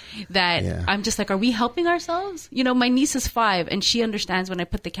mean that I'm just like, are we helping ourselves? My niece is 5 and she understands when I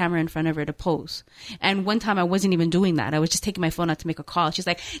put the camera in front of her to pose. And one time I wasn't even doing that. I was just taking my phone out to make a call. She's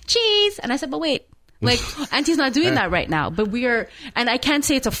like, cheese. And I said, but wait. Like, Auntie's not doing that right now. But and I can't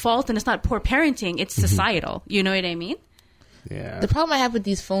say it's a fault and it's not poor parenting. It's societal. You know what I mean? Yeah. The problem I have with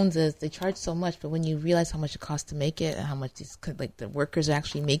these phones is they charge so much, but when you realize how much it costs to make it and how much the workers are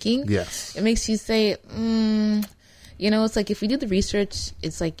actually making, it makes you say, it's like if we do the research,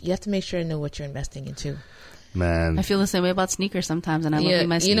 it's like you have to make sure to know what you're investing into. Man, I feel the same way about sneakers sometimes, and I love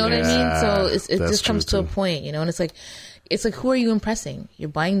my sneakers. You know what I mean? So it just comes to a point, and it's like who are you impressing? You're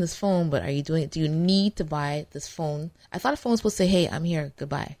buying this phone, but are you doing it? Do you need to buy this phone? I thought a phone was supposed to say, "Hey, I'm here,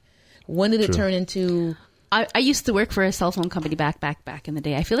 goodbye." When did it turn into? I used to work for a cell phone company back in the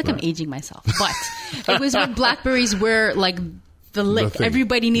day. I feel like I'm aging myself, but it was when BlackBerries were like the lick.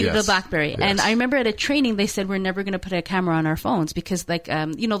 Everybody needed a BlackBerry. Yes. And I remember at a training, they said, we're never going to put a camera on our phones because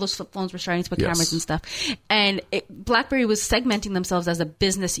those flip phones were starting to put cameras and stuff. And BlackBerry was segmenting themselves as a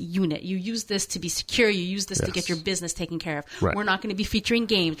business unit. You use this to be secure. You use this to get your business taken care of. Right. We're not going to be featuring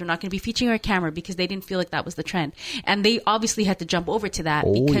games. We're not going to be featuring our camera because they didn't feel like that was the trend. And they obviously had to jump over to that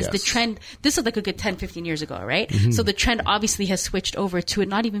because the trend, this is like a good 10, 15 years ago, right? Mm-hmm. So the trend obviously has switched over to it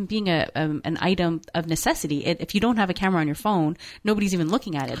not even being an item of necessity. If you don't have a camera on your phone, nobody's even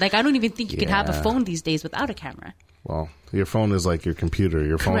looking at it. Like, I don't even think you can have a phone these days without a camera. Well, your phone is like your computer.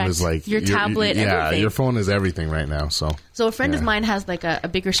 Your phone is like your tablet. Everything. Your phone is everything right now. So a friend of mine has like a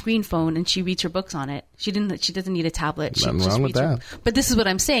bigger screen phone, and she reads her books on it. She doesn't need a tablet. Nothing wrong with that. But this is what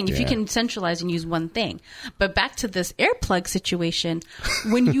I'm saying. If you can centralize and use one thing. But back to this AirPlug situation,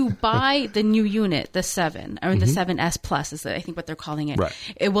 when you buy the new unit, the 7 or the 7S Plus is I think what they're calling it. Right.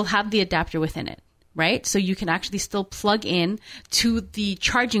 It will have the adapter within it. Right? So you can actually still plug in to the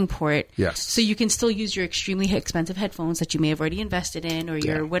charging port. Yes. So you can still use your extremely expensive headphones that you may have already invested in or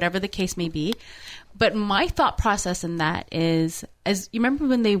your whatever the case may be. But my thought process in that is, as you remember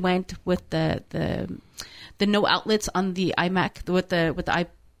when they went with the no outlets on the iMac with the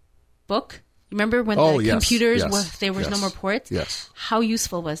iBook? You remember when computers there was no more ports? Yes. How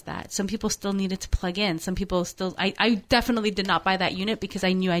useful was that? Some people still needed to plug in. Some people still I definitely did not buy that unit because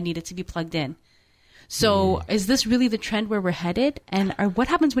I knew I needed to be plugged in. So is this really the trend where we're headed? And what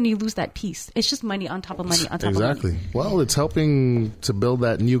happens when you lose that piece? It's just money on top of money on top of money. Exactly. Well, it's helping to build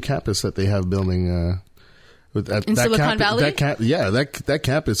that new campus that they have building in Silicon Valley. That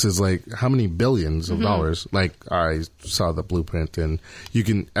campus is like how many billions of dollars? Like I saw the blueprint, and you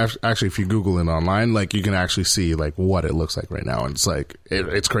can actually, if you Google it online, like you can actually see like what it looks like right now, and it's like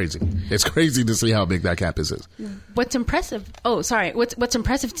it's crazy. It's crazy to see how big that campus is. What's impressive? What's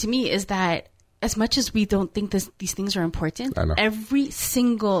impressive to me is that, as much as we don't think these things are important, every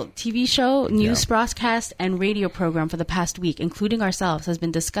single TV show, news broadcast, and radio program for the past week, including ourselves, has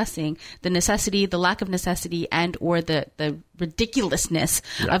been discussing the necessity, the lack of necessity, and or the ridiculousness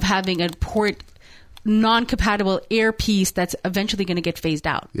of having a port non-compatible earpiece that's eventually going to get phased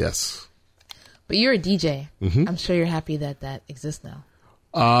out. Yes. But you're a DJ. Mm-hmm. I'm sure you're happy that exists now.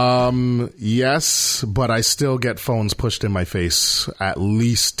 Yes, but I still get phones pushed in my face at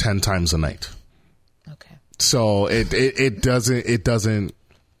least 10 times a night. Okay. So it doesn't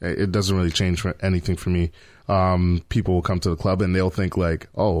really change anything for me. People will come to the club and they'll think like,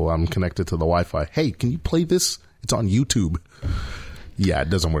 oh, I'm connected to the Wi-Fi. Hey, can you play this? It's on YouTube. Yeah,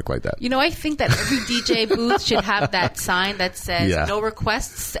 it doesn't work like that. I think that every DJ booth should have that sign that says no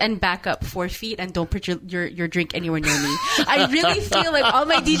requests and back up 4 feet and don't put your drink anywhere near me. I really feel like all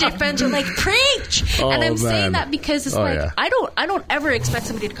my DJ friends are like, preach! And I'm saying that because it's I don't ever expect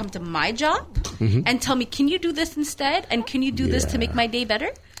somebody to come to my job and tell me, can you do this instead? And can you do this to make my day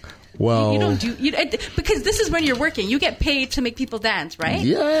better? Well, you don't do because this is when you're working. You get paid to make people dance, right?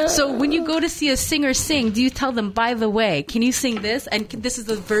 Yeah. So when you go to see a singer sing, do you tell them, by the way, can you sing this? And this is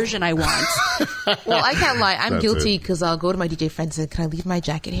the version I want. Well, I can't lie. I'm That's guilty it. because I'll go to my DJ friends and can I leave my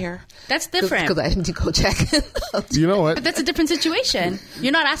jacket here? That's different. Because I didn't go check. You know what? But that's a different situation.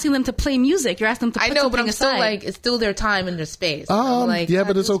 You're not asking them to play music. You're asking them to I put know, something but I'm aside. still like, it's still their time and their space. I'm like, yeah, God,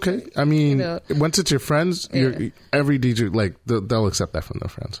 but it's this- okay. I mean, you know. once it's your friends, Yeah. every DJ, like, they'll accept that from their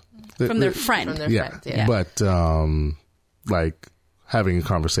friends. from their friend. From their Yeah. friends, yeah. But, like, having a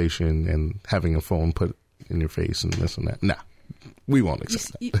conversation and having a phone put in your face and this and that, nah, we won't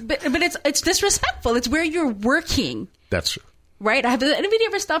accept that. But it's disrespectful. It's where you're working. That's true. Right? Has anybody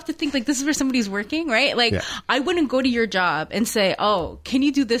ever stopped to think like this is where somebody's working? Right? Like Yeah. I wouldn't go to your job and say, "Oh, can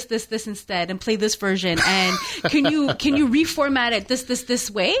you do this instead and play this version? And can you reformat it this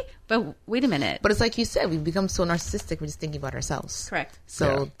way?" But wait a minute. But it's like you said, we've become so narcissistic, we're just thinking about ourselves. Correct. So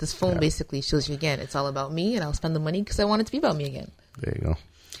Yeah. this phone basically shows you again, it's all about me and I'll spend the money because I want it to be about me again. There you go.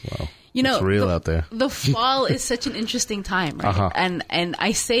 Wow. You know, it's real out there. The fall is such an interesting time, right? Uh-huh. And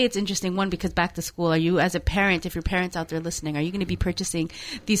I say it's interesting, one, because back to school, are you, as a parent, if your parents out there listening, are you going to be purchasing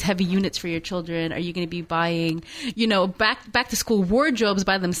these heavy units for your children? Are you going to be buying, back to school wardrobes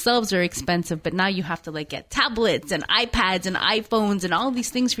by themselves are expensive, but now you have to like get tablets and iPads and iPhones and all these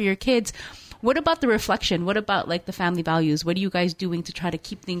things for your kids. What about the reflection? What about like the family values? What are you guys doing to try to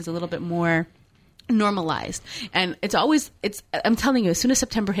keep things a little bit more normalized? And I'm telling you, as soon as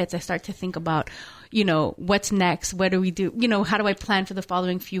September hits, I start to think about, what's next? What do we do? How do I plan for the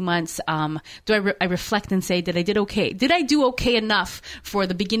following few months? Do I reflect and say, did I do okay enough for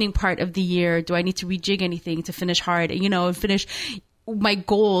the beginning part of the year? Do I need to rejig anything to finish hard, and finish my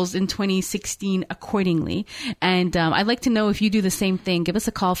goals in 2016 accordingly? And I'd like to know if you do the same thing. Give us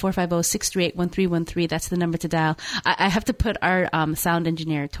a call, 450-638-1313. That's the number to dial. I have to put our sound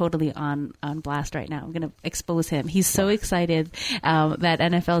engineer totally on blast right now. I'm going to expose him. He's so excited that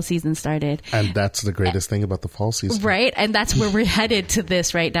NFL season started. And that's the greatest thing about the fall season. Right? And that's where we're headed to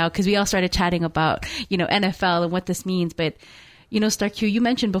this right now, because we all started chatting about, NFL and what this means. But Star Q, you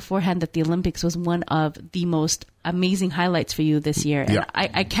mentioned beforehand that the Olympics was one of the most amazing highlights for you this year. And Yeah.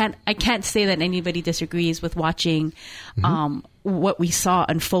 I can't say that anybody disagrees with watching what we saw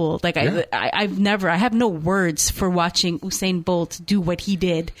unfold. Like Yeah. I have no words for watching Usain Bolt do what he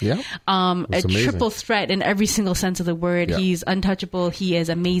did. Yeah. A It's amazing. triple threat in every single sense of the word. Yeah. He's untouchable. He is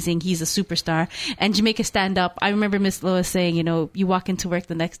amazing. He's a superstar. And Jamaica stand up. I remember Miss Lois saying, you walk into work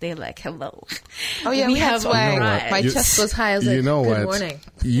the next day like, hello. Oh yeah, we had swag. arrived. My chest was high. I was like, You know good what? morning.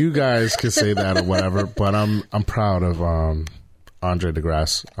 You guys could say that or whatever, but I'm proud of Andre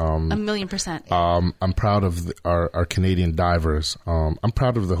DeGrasse. 1,000,000%. I'm proud of our Canadian divers. I'm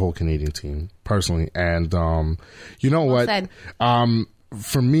proud of the whole Canadian team personally. And you know what? said.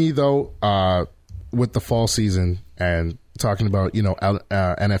 For me though, with the fall season and talking about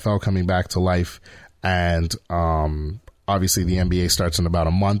NFL coming back to life, and obviously the NBA starts in about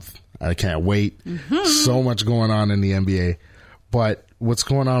a month. I can't wait. So much going on in the NBA, but what's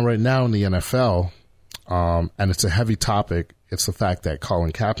going on right now in the NFL, and it's a heavy topic. It's the fact that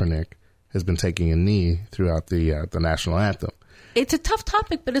Colin Kaepernick has been taking a knee throughout the national anthem. It's a tough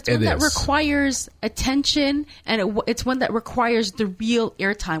topic, but it's It one that is. requires attention, and it's one that requires the real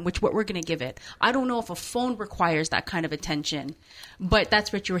airtime, which what we're going to give it. I don't know if a phone requires that kind of attention, but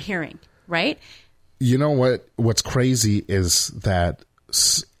that's what you're hearing, right? You know what? What's crazy is that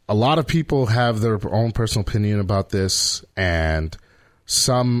a lot of people have their own personal opinion about this, and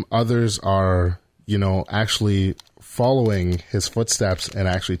some others are, actually following his footsteps and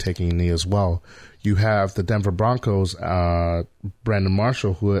actually taking a knee as well. You have the Denver Broncos, Brandon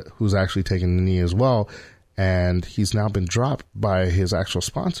Marshall, who's actually taking the knee as well, and he's now been dropped by his actual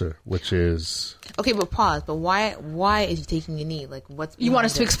sponsor, which is... Okay, but pause. But why is he taking a knee? Like, what's You want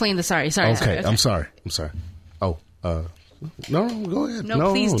us to behind it? explain the sorry. Okay, I'm sorry. Oh, no, go ahead.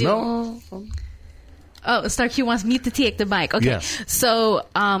 No, please do. No. Oh, Star Q wants me to take the mic. Okay. Yes. So,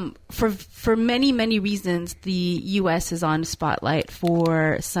 for many, many reasons, the U.S. is on spotlight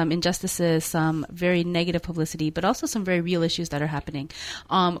for some injustices, some very negative publicity, but also some very real issues that are happening.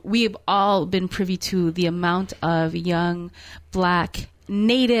 We've all been privy to the amount of young, Black,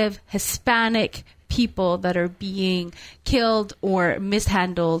 Native, Hispanic people that are being killed or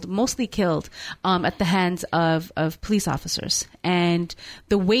mishandled, mostly killed, at the hands of police officers. And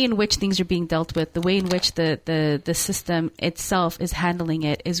the way in which things are being dealt with, the way in which the system itself is handling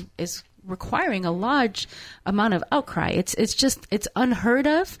it is requiring a large amount of outcry. It's unheard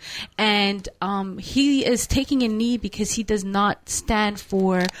of. And he is taking a knee because he does not stand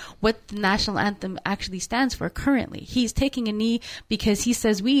for what the national anthem actually stands for currently. He's taking a knee because he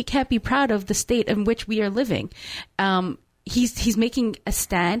says we can't be proud of the state in which we are living. He's making a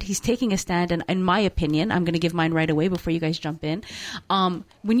stand. He's taking a stand. And in my opinion, I'm going to give mine right away before you guys jump in.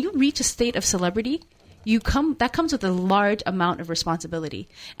 When you reach a state of celebrity, that comes with a large amount of responsibility.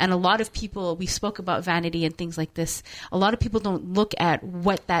 And a lot of people, we spoke about vanity and things like this. A lot of people don't look at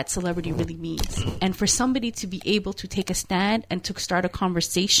what that celebrity really means. And for somebody to be able to take a stand and to start a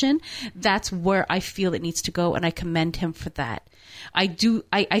conversation, that's where I feel it needs to go. And I commend him for that. I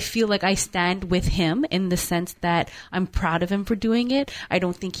feel like I stand with him in the sense that I'm proud of him for doing it. I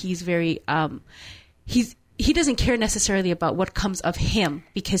don't think he's very, he doesn't care necessarily about what comes of him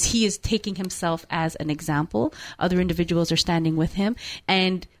because he is taking himself as an example. Other individuals are standing with him.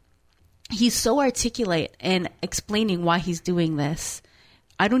 And he's so articulate in explaining why he's doing this.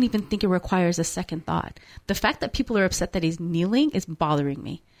 I don't even think it requires a second thought. The fact that people are upset that he's kneeling is bothering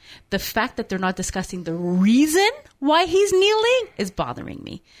me. The fact that they're not discussing the reason why he's kneeling is bothering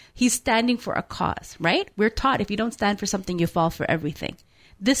me. He's standing for a cause, right? We're taught if you don't stand for something, you fall for everything.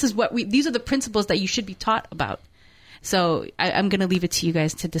 These are the principles that you should be taught about. So I'm going to leave it to you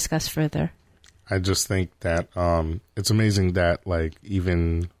guys to discuss further. I just think that it's amazing that like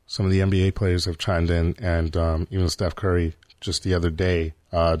even some of the NBA players have chimed in, and even Steph Curry just the other day,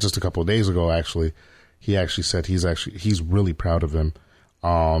 just a couple of days ago, actually, he actually said he's really proud of him,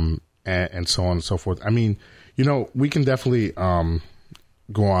 and so on and so forth. I mean, we can definitely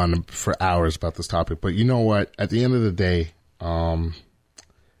go on for hours about this topic, but you know what? At the end of the day,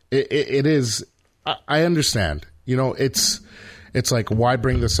 It is. I understand. It's like, why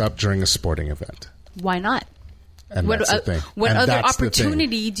bring this up during a sporting event? Why not? And that's the thing. What other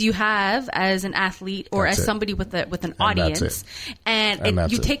opportunity do you have as an athlete or as somebody with an audience? And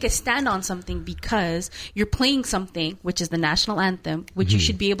you take a stand on something because you're playing something, which is the national anthem, which you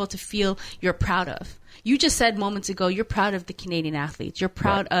should be able to feel you're proud of. You just said moments ago you're proud of the Canadian athletes. You're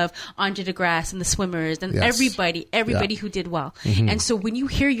proud of Andre DeGrasse and the swimmers and everybody who did well. Mm-hmm. And so when you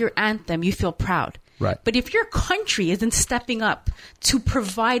hear your anthem, you feel proud. Right. But if your country isn't stepping up to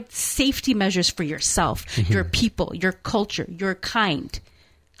provide safety measures for yourself, your people, your culture, your kind,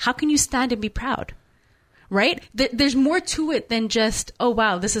 how can you stand and be proud? Right? There's more to it than just, oh,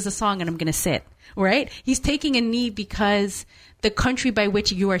 wow, this is a song and I'm going to sit. Right? He's taking a knee because the country by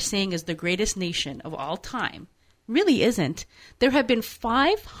which you are saying is the greatest nation of all time really isn't. There have been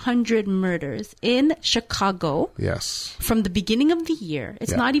 500 murders in Chicago. Yes. From the beginning of the year.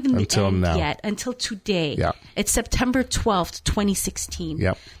 It's not even the end yet. Until today. Yeah. It's September 12th, 2016.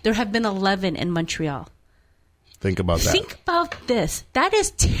 Yep. There have been 11 in Montreal. Think about that. Think about this. That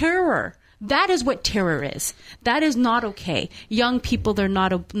is terror. That is what terror is. That is not okay. Young people are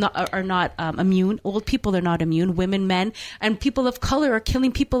not immune. Old people are not immune. Women, men, and people of color are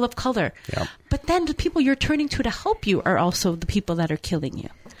killing people of color. Yep. But then the people you're turning to help you are also the people that are killing you.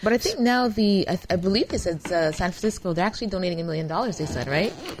 But I think now I believe they said San Francisco, they're actually donating $1 million, they said,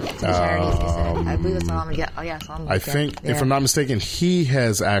 right? To the charities, they said. I believe that's all I'm going to get. Oh, yeah. So I think, if I'm not mistaken, he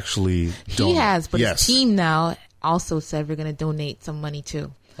has actually donated. He has, but his team now also said we're going to donate some money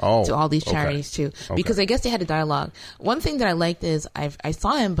too. To all these charities too, because I guess they had a dialogue. One thing that I liked is I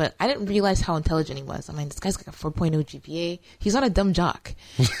saw him, but I didn't realize how intelligent he was. I mean, this guy's like a 4.0 GPA. He's not a dumb jock.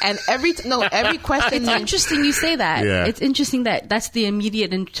 And every question. It's interesting you say that. Yeah. It's interesting that's the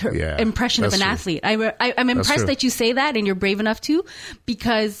immediate impression of an athlete. I'm impressed that you say that and you're brave enough to,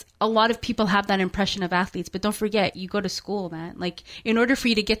 because a lot of people have that impression of athletes. But don't forget, you go to school, man. Like, in order for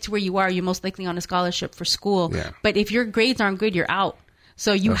you to get to where you are, you're most likely on a scholarship for school. Yeah. But if your grades aren't good, you're out.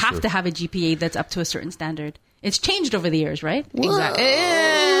 So you have to have a GPA that's up to a certain standard. It's changed over the years, right? Exactly.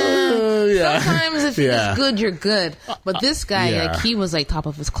 Sometimes if you're good, you're good. But this guy, he was like top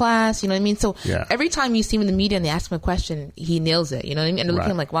of his class. You know what I mean? So every time you see him in the media and they ask him a question, he nails it. You know what I mean? And they look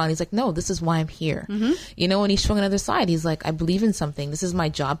at him like, wow. And he's like, no, this is why I'm here. Mm-hmm. You know, and he's showing another side. He's like, I believe in something. This is my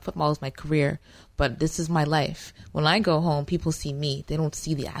job. Football is my career. But this is my life. When I go home, people see me. They don't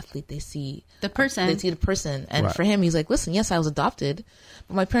see the athlete. They see the person. They see the person. And for him, he's like, listen, yes, I was adopted,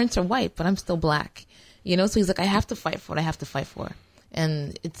 but my parents are white, but I'm still black. You know, so he's like, I have to fight for what I have to fight for.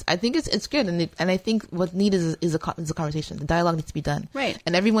 And I think it's good. And I think what needed is a conversation. The dialogue needs to be done. Right.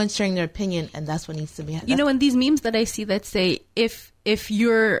 And everyone's sharing their opinion, and that's what needs to be. You know, and these memes that I see that say, if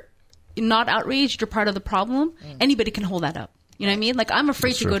you're not outraged, you're part of the problem, anybody can hold that up. You know what I mean? Like, I'm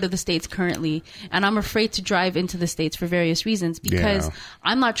afraid to go to the States currently, and I'm afraid to drive into the States for various reasons because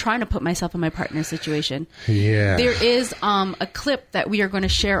I'm not trying to put myself in my partner's situation. Yeah. There is a clip that we are going to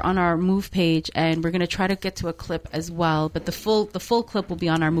share on our Move page, and we're going to try to get to a clip as well. But the full clip will be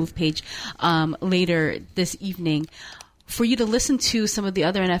on our Move page later this evening, for you to listen to some of the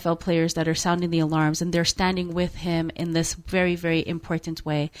other NFL players that are sounding the alarms, and they're standing with him in this very, very important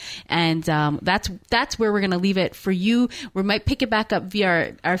way. And that's where we're going to leave it for you. We might pick it back up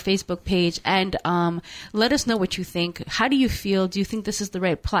via our Facebook page, and let us know what you think. How do you feel? Do you think this is the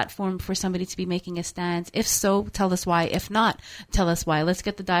right platform for somebody to be making a stance? If so, tell us why. If not, tell us why. Let's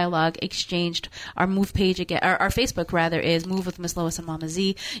get the dialogue exchanged. Our Move page again, our Facebook rather, is Move with Miss Lois and Mama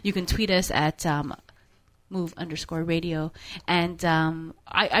Z. You can tweet us at Move_radio. And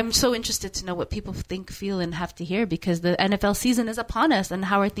I'm so interested to know what people think, feel, and have to hear, because the NFL season is upon us, and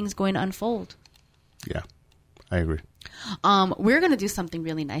how are things going to unfold? Yeah, I agree. We're going to do something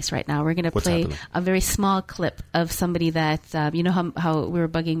really nice right now. We're going to play a very small clip of somebody that, you know how we were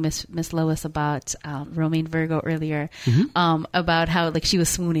bugging Miss Lois about Romaine Virgo earlier, about how like she was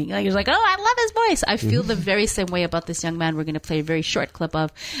swooning. Like, you're like, oh, I love his voice. I feel the very same way about this young man. We're going to play a very short clip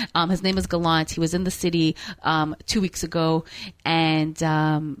of. His name is Gallant. He was in the city 2 weeks ago, and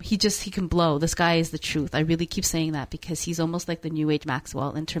he can blow. This guy is the truth. I really keep saying that because he's almost like the New Age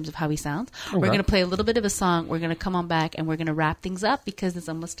Maxwell in terms of how he sounds. Okay. We're going to play a little bit of a song. We're going to come on back, and we're going to wrap things up because it's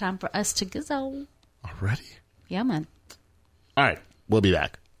almost time for us to go. Already? Yeah, man. All right. We'll be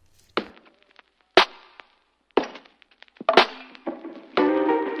back.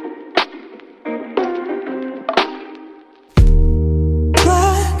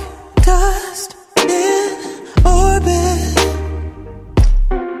 Black dust in orbit,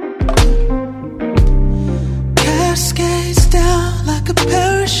 cascades down like a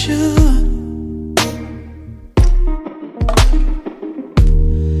parachute.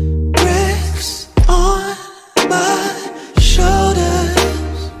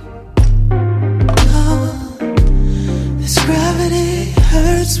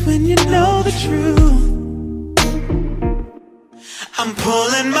 When you know the truth, I'm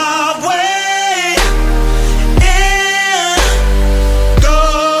pulling my way in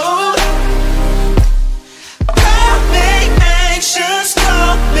gold. Got me anxious,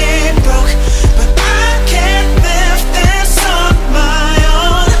 got me broke, but I can't lift this on my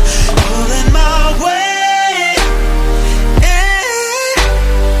own. Pulling my way in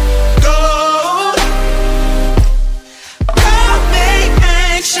gold. Got me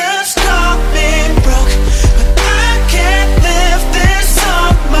anxious, got me broke, but I can't lift this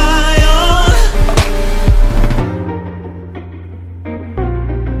on my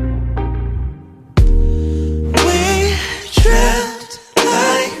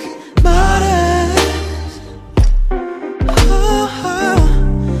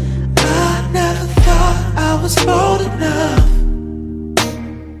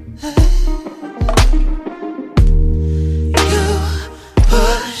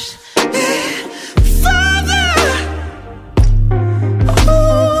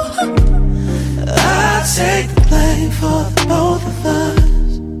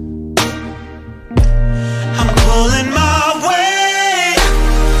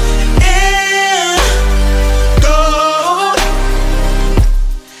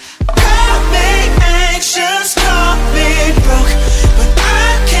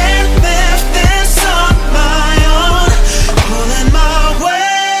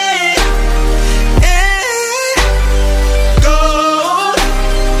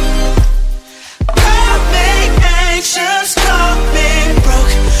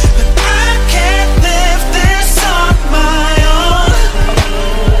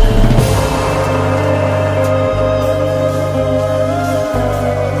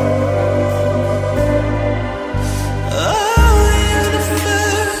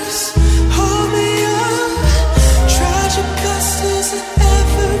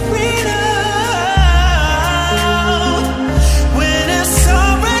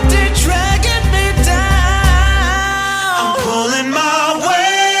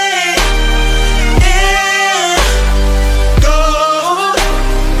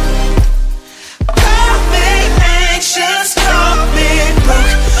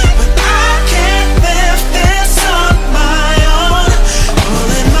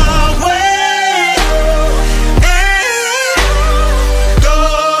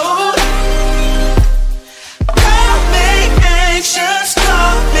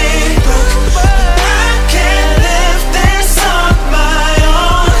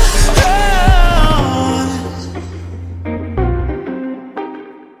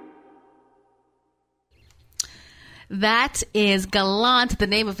That is Gallant, the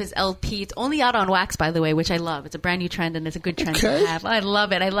name of his LP. It's only out on wax, by the way, which I love. It's a brand new trend, and it's a good trend to have. I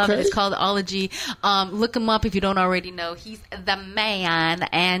love it. It's called Ology. Look him up if you don't already know. He's the man.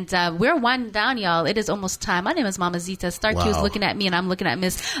 And we're winding down, y'all. It is almost time. My name is Mama Zita. Star Q is looking at me, and I'm looking at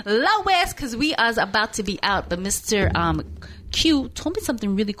Miss Lois, because we are about to be out. But Mr. Q told me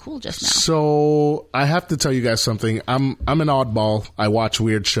something really cool just now. So I have to tell you guys something. I'm an oddball. I watch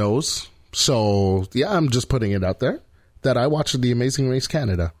weird shows. So, yeah, I'm just putting it out there that I watch The Amazing Race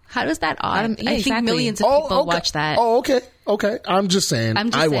Canada. How does that odd? I think millions of people watch that. Oh, okay. Okay. I'm just saying.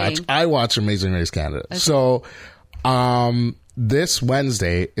 I watch Amazing Race Canada. Okay. So, this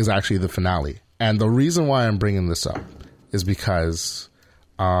Wednesday is actually the finale. And the reason why I'm bringing this up is because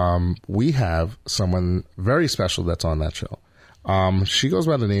we have someone very special that's on that show. She goes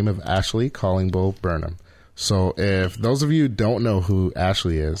by the name of Ashley Callingbull Burnham. So, if those of you don't know who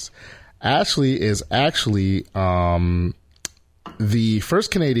Ashley is actually the first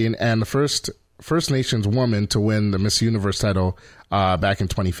Canadian and the first First Nations woman to win the Miss Universe title back in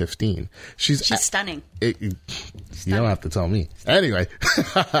 2015. She's stunning. You don't have to tell me. Anyway,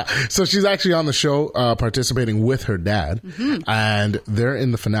 so she's actually on the show participating with her dad, and they're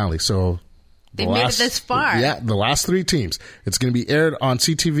in the finale. So they made it this far. Yeah, the last 3 teams. It's going to be aired on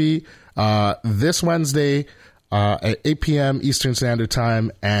CTV this Wednesday at 8 p.m. Eastern Standard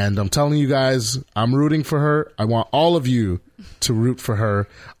Time. And I'm telling you guys, I'm rooting for her. I want all of you to root for her.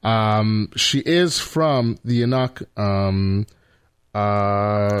 She is from the Inuk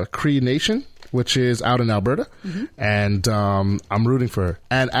Cree Nation, which is out in Alberta. And I'm rooting for her.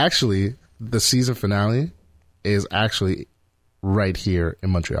 And actually, the season finale is actually right here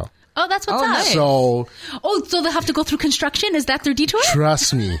in Montreal. Oh, that's what's up. Nice. So they have to go through construction? Is that their detour?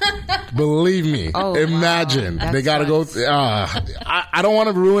 Trust me. Believe me. Imagine. Wow. They got to go. I don't want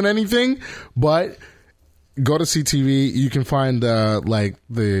to ruin anything, but go to CTV. You can find like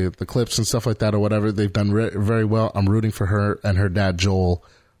the clips and stuff like that or whatever. They've done very well. I'm rooting for her and her dad, Joel.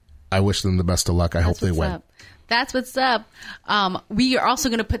 I wish them the best of luck. I hope they win. That's what's up. We are also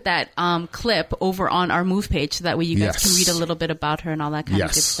going to put that clip over on our Move page so that way you guys can read a little bit about her and all that kind of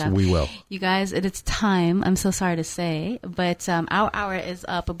good stuff. Yes, we will. You guys, it's time. I'm so sorry to say, but our hour is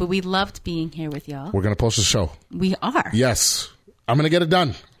up. But we loved being here with y'all. We're going to post the show. We are. Yes. I'm going to get it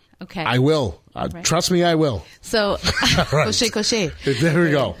done. Okay. I will. Right. Trust me, I will. So, Crochet. There we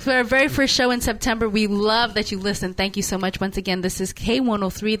go. For our very first show in September, we love that you listen. Thank you so much. Once again, this is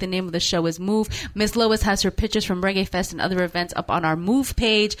K103. The name of the show is Move. Miss Lois has her pictures from Reggae Fest and other events up on our Move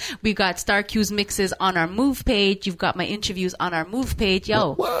page. We've got Star Q's mixes on our Move page. You've got my interviews on our Move page.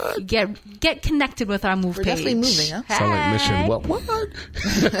 Yo, what? Get connected with our Move We're page. Definitely moving, huh? Sound like mission.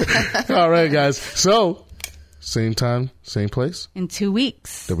 What? All right, guys. So, same time, same place. In 2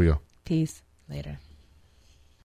 weeks. There we go. Peace. Later.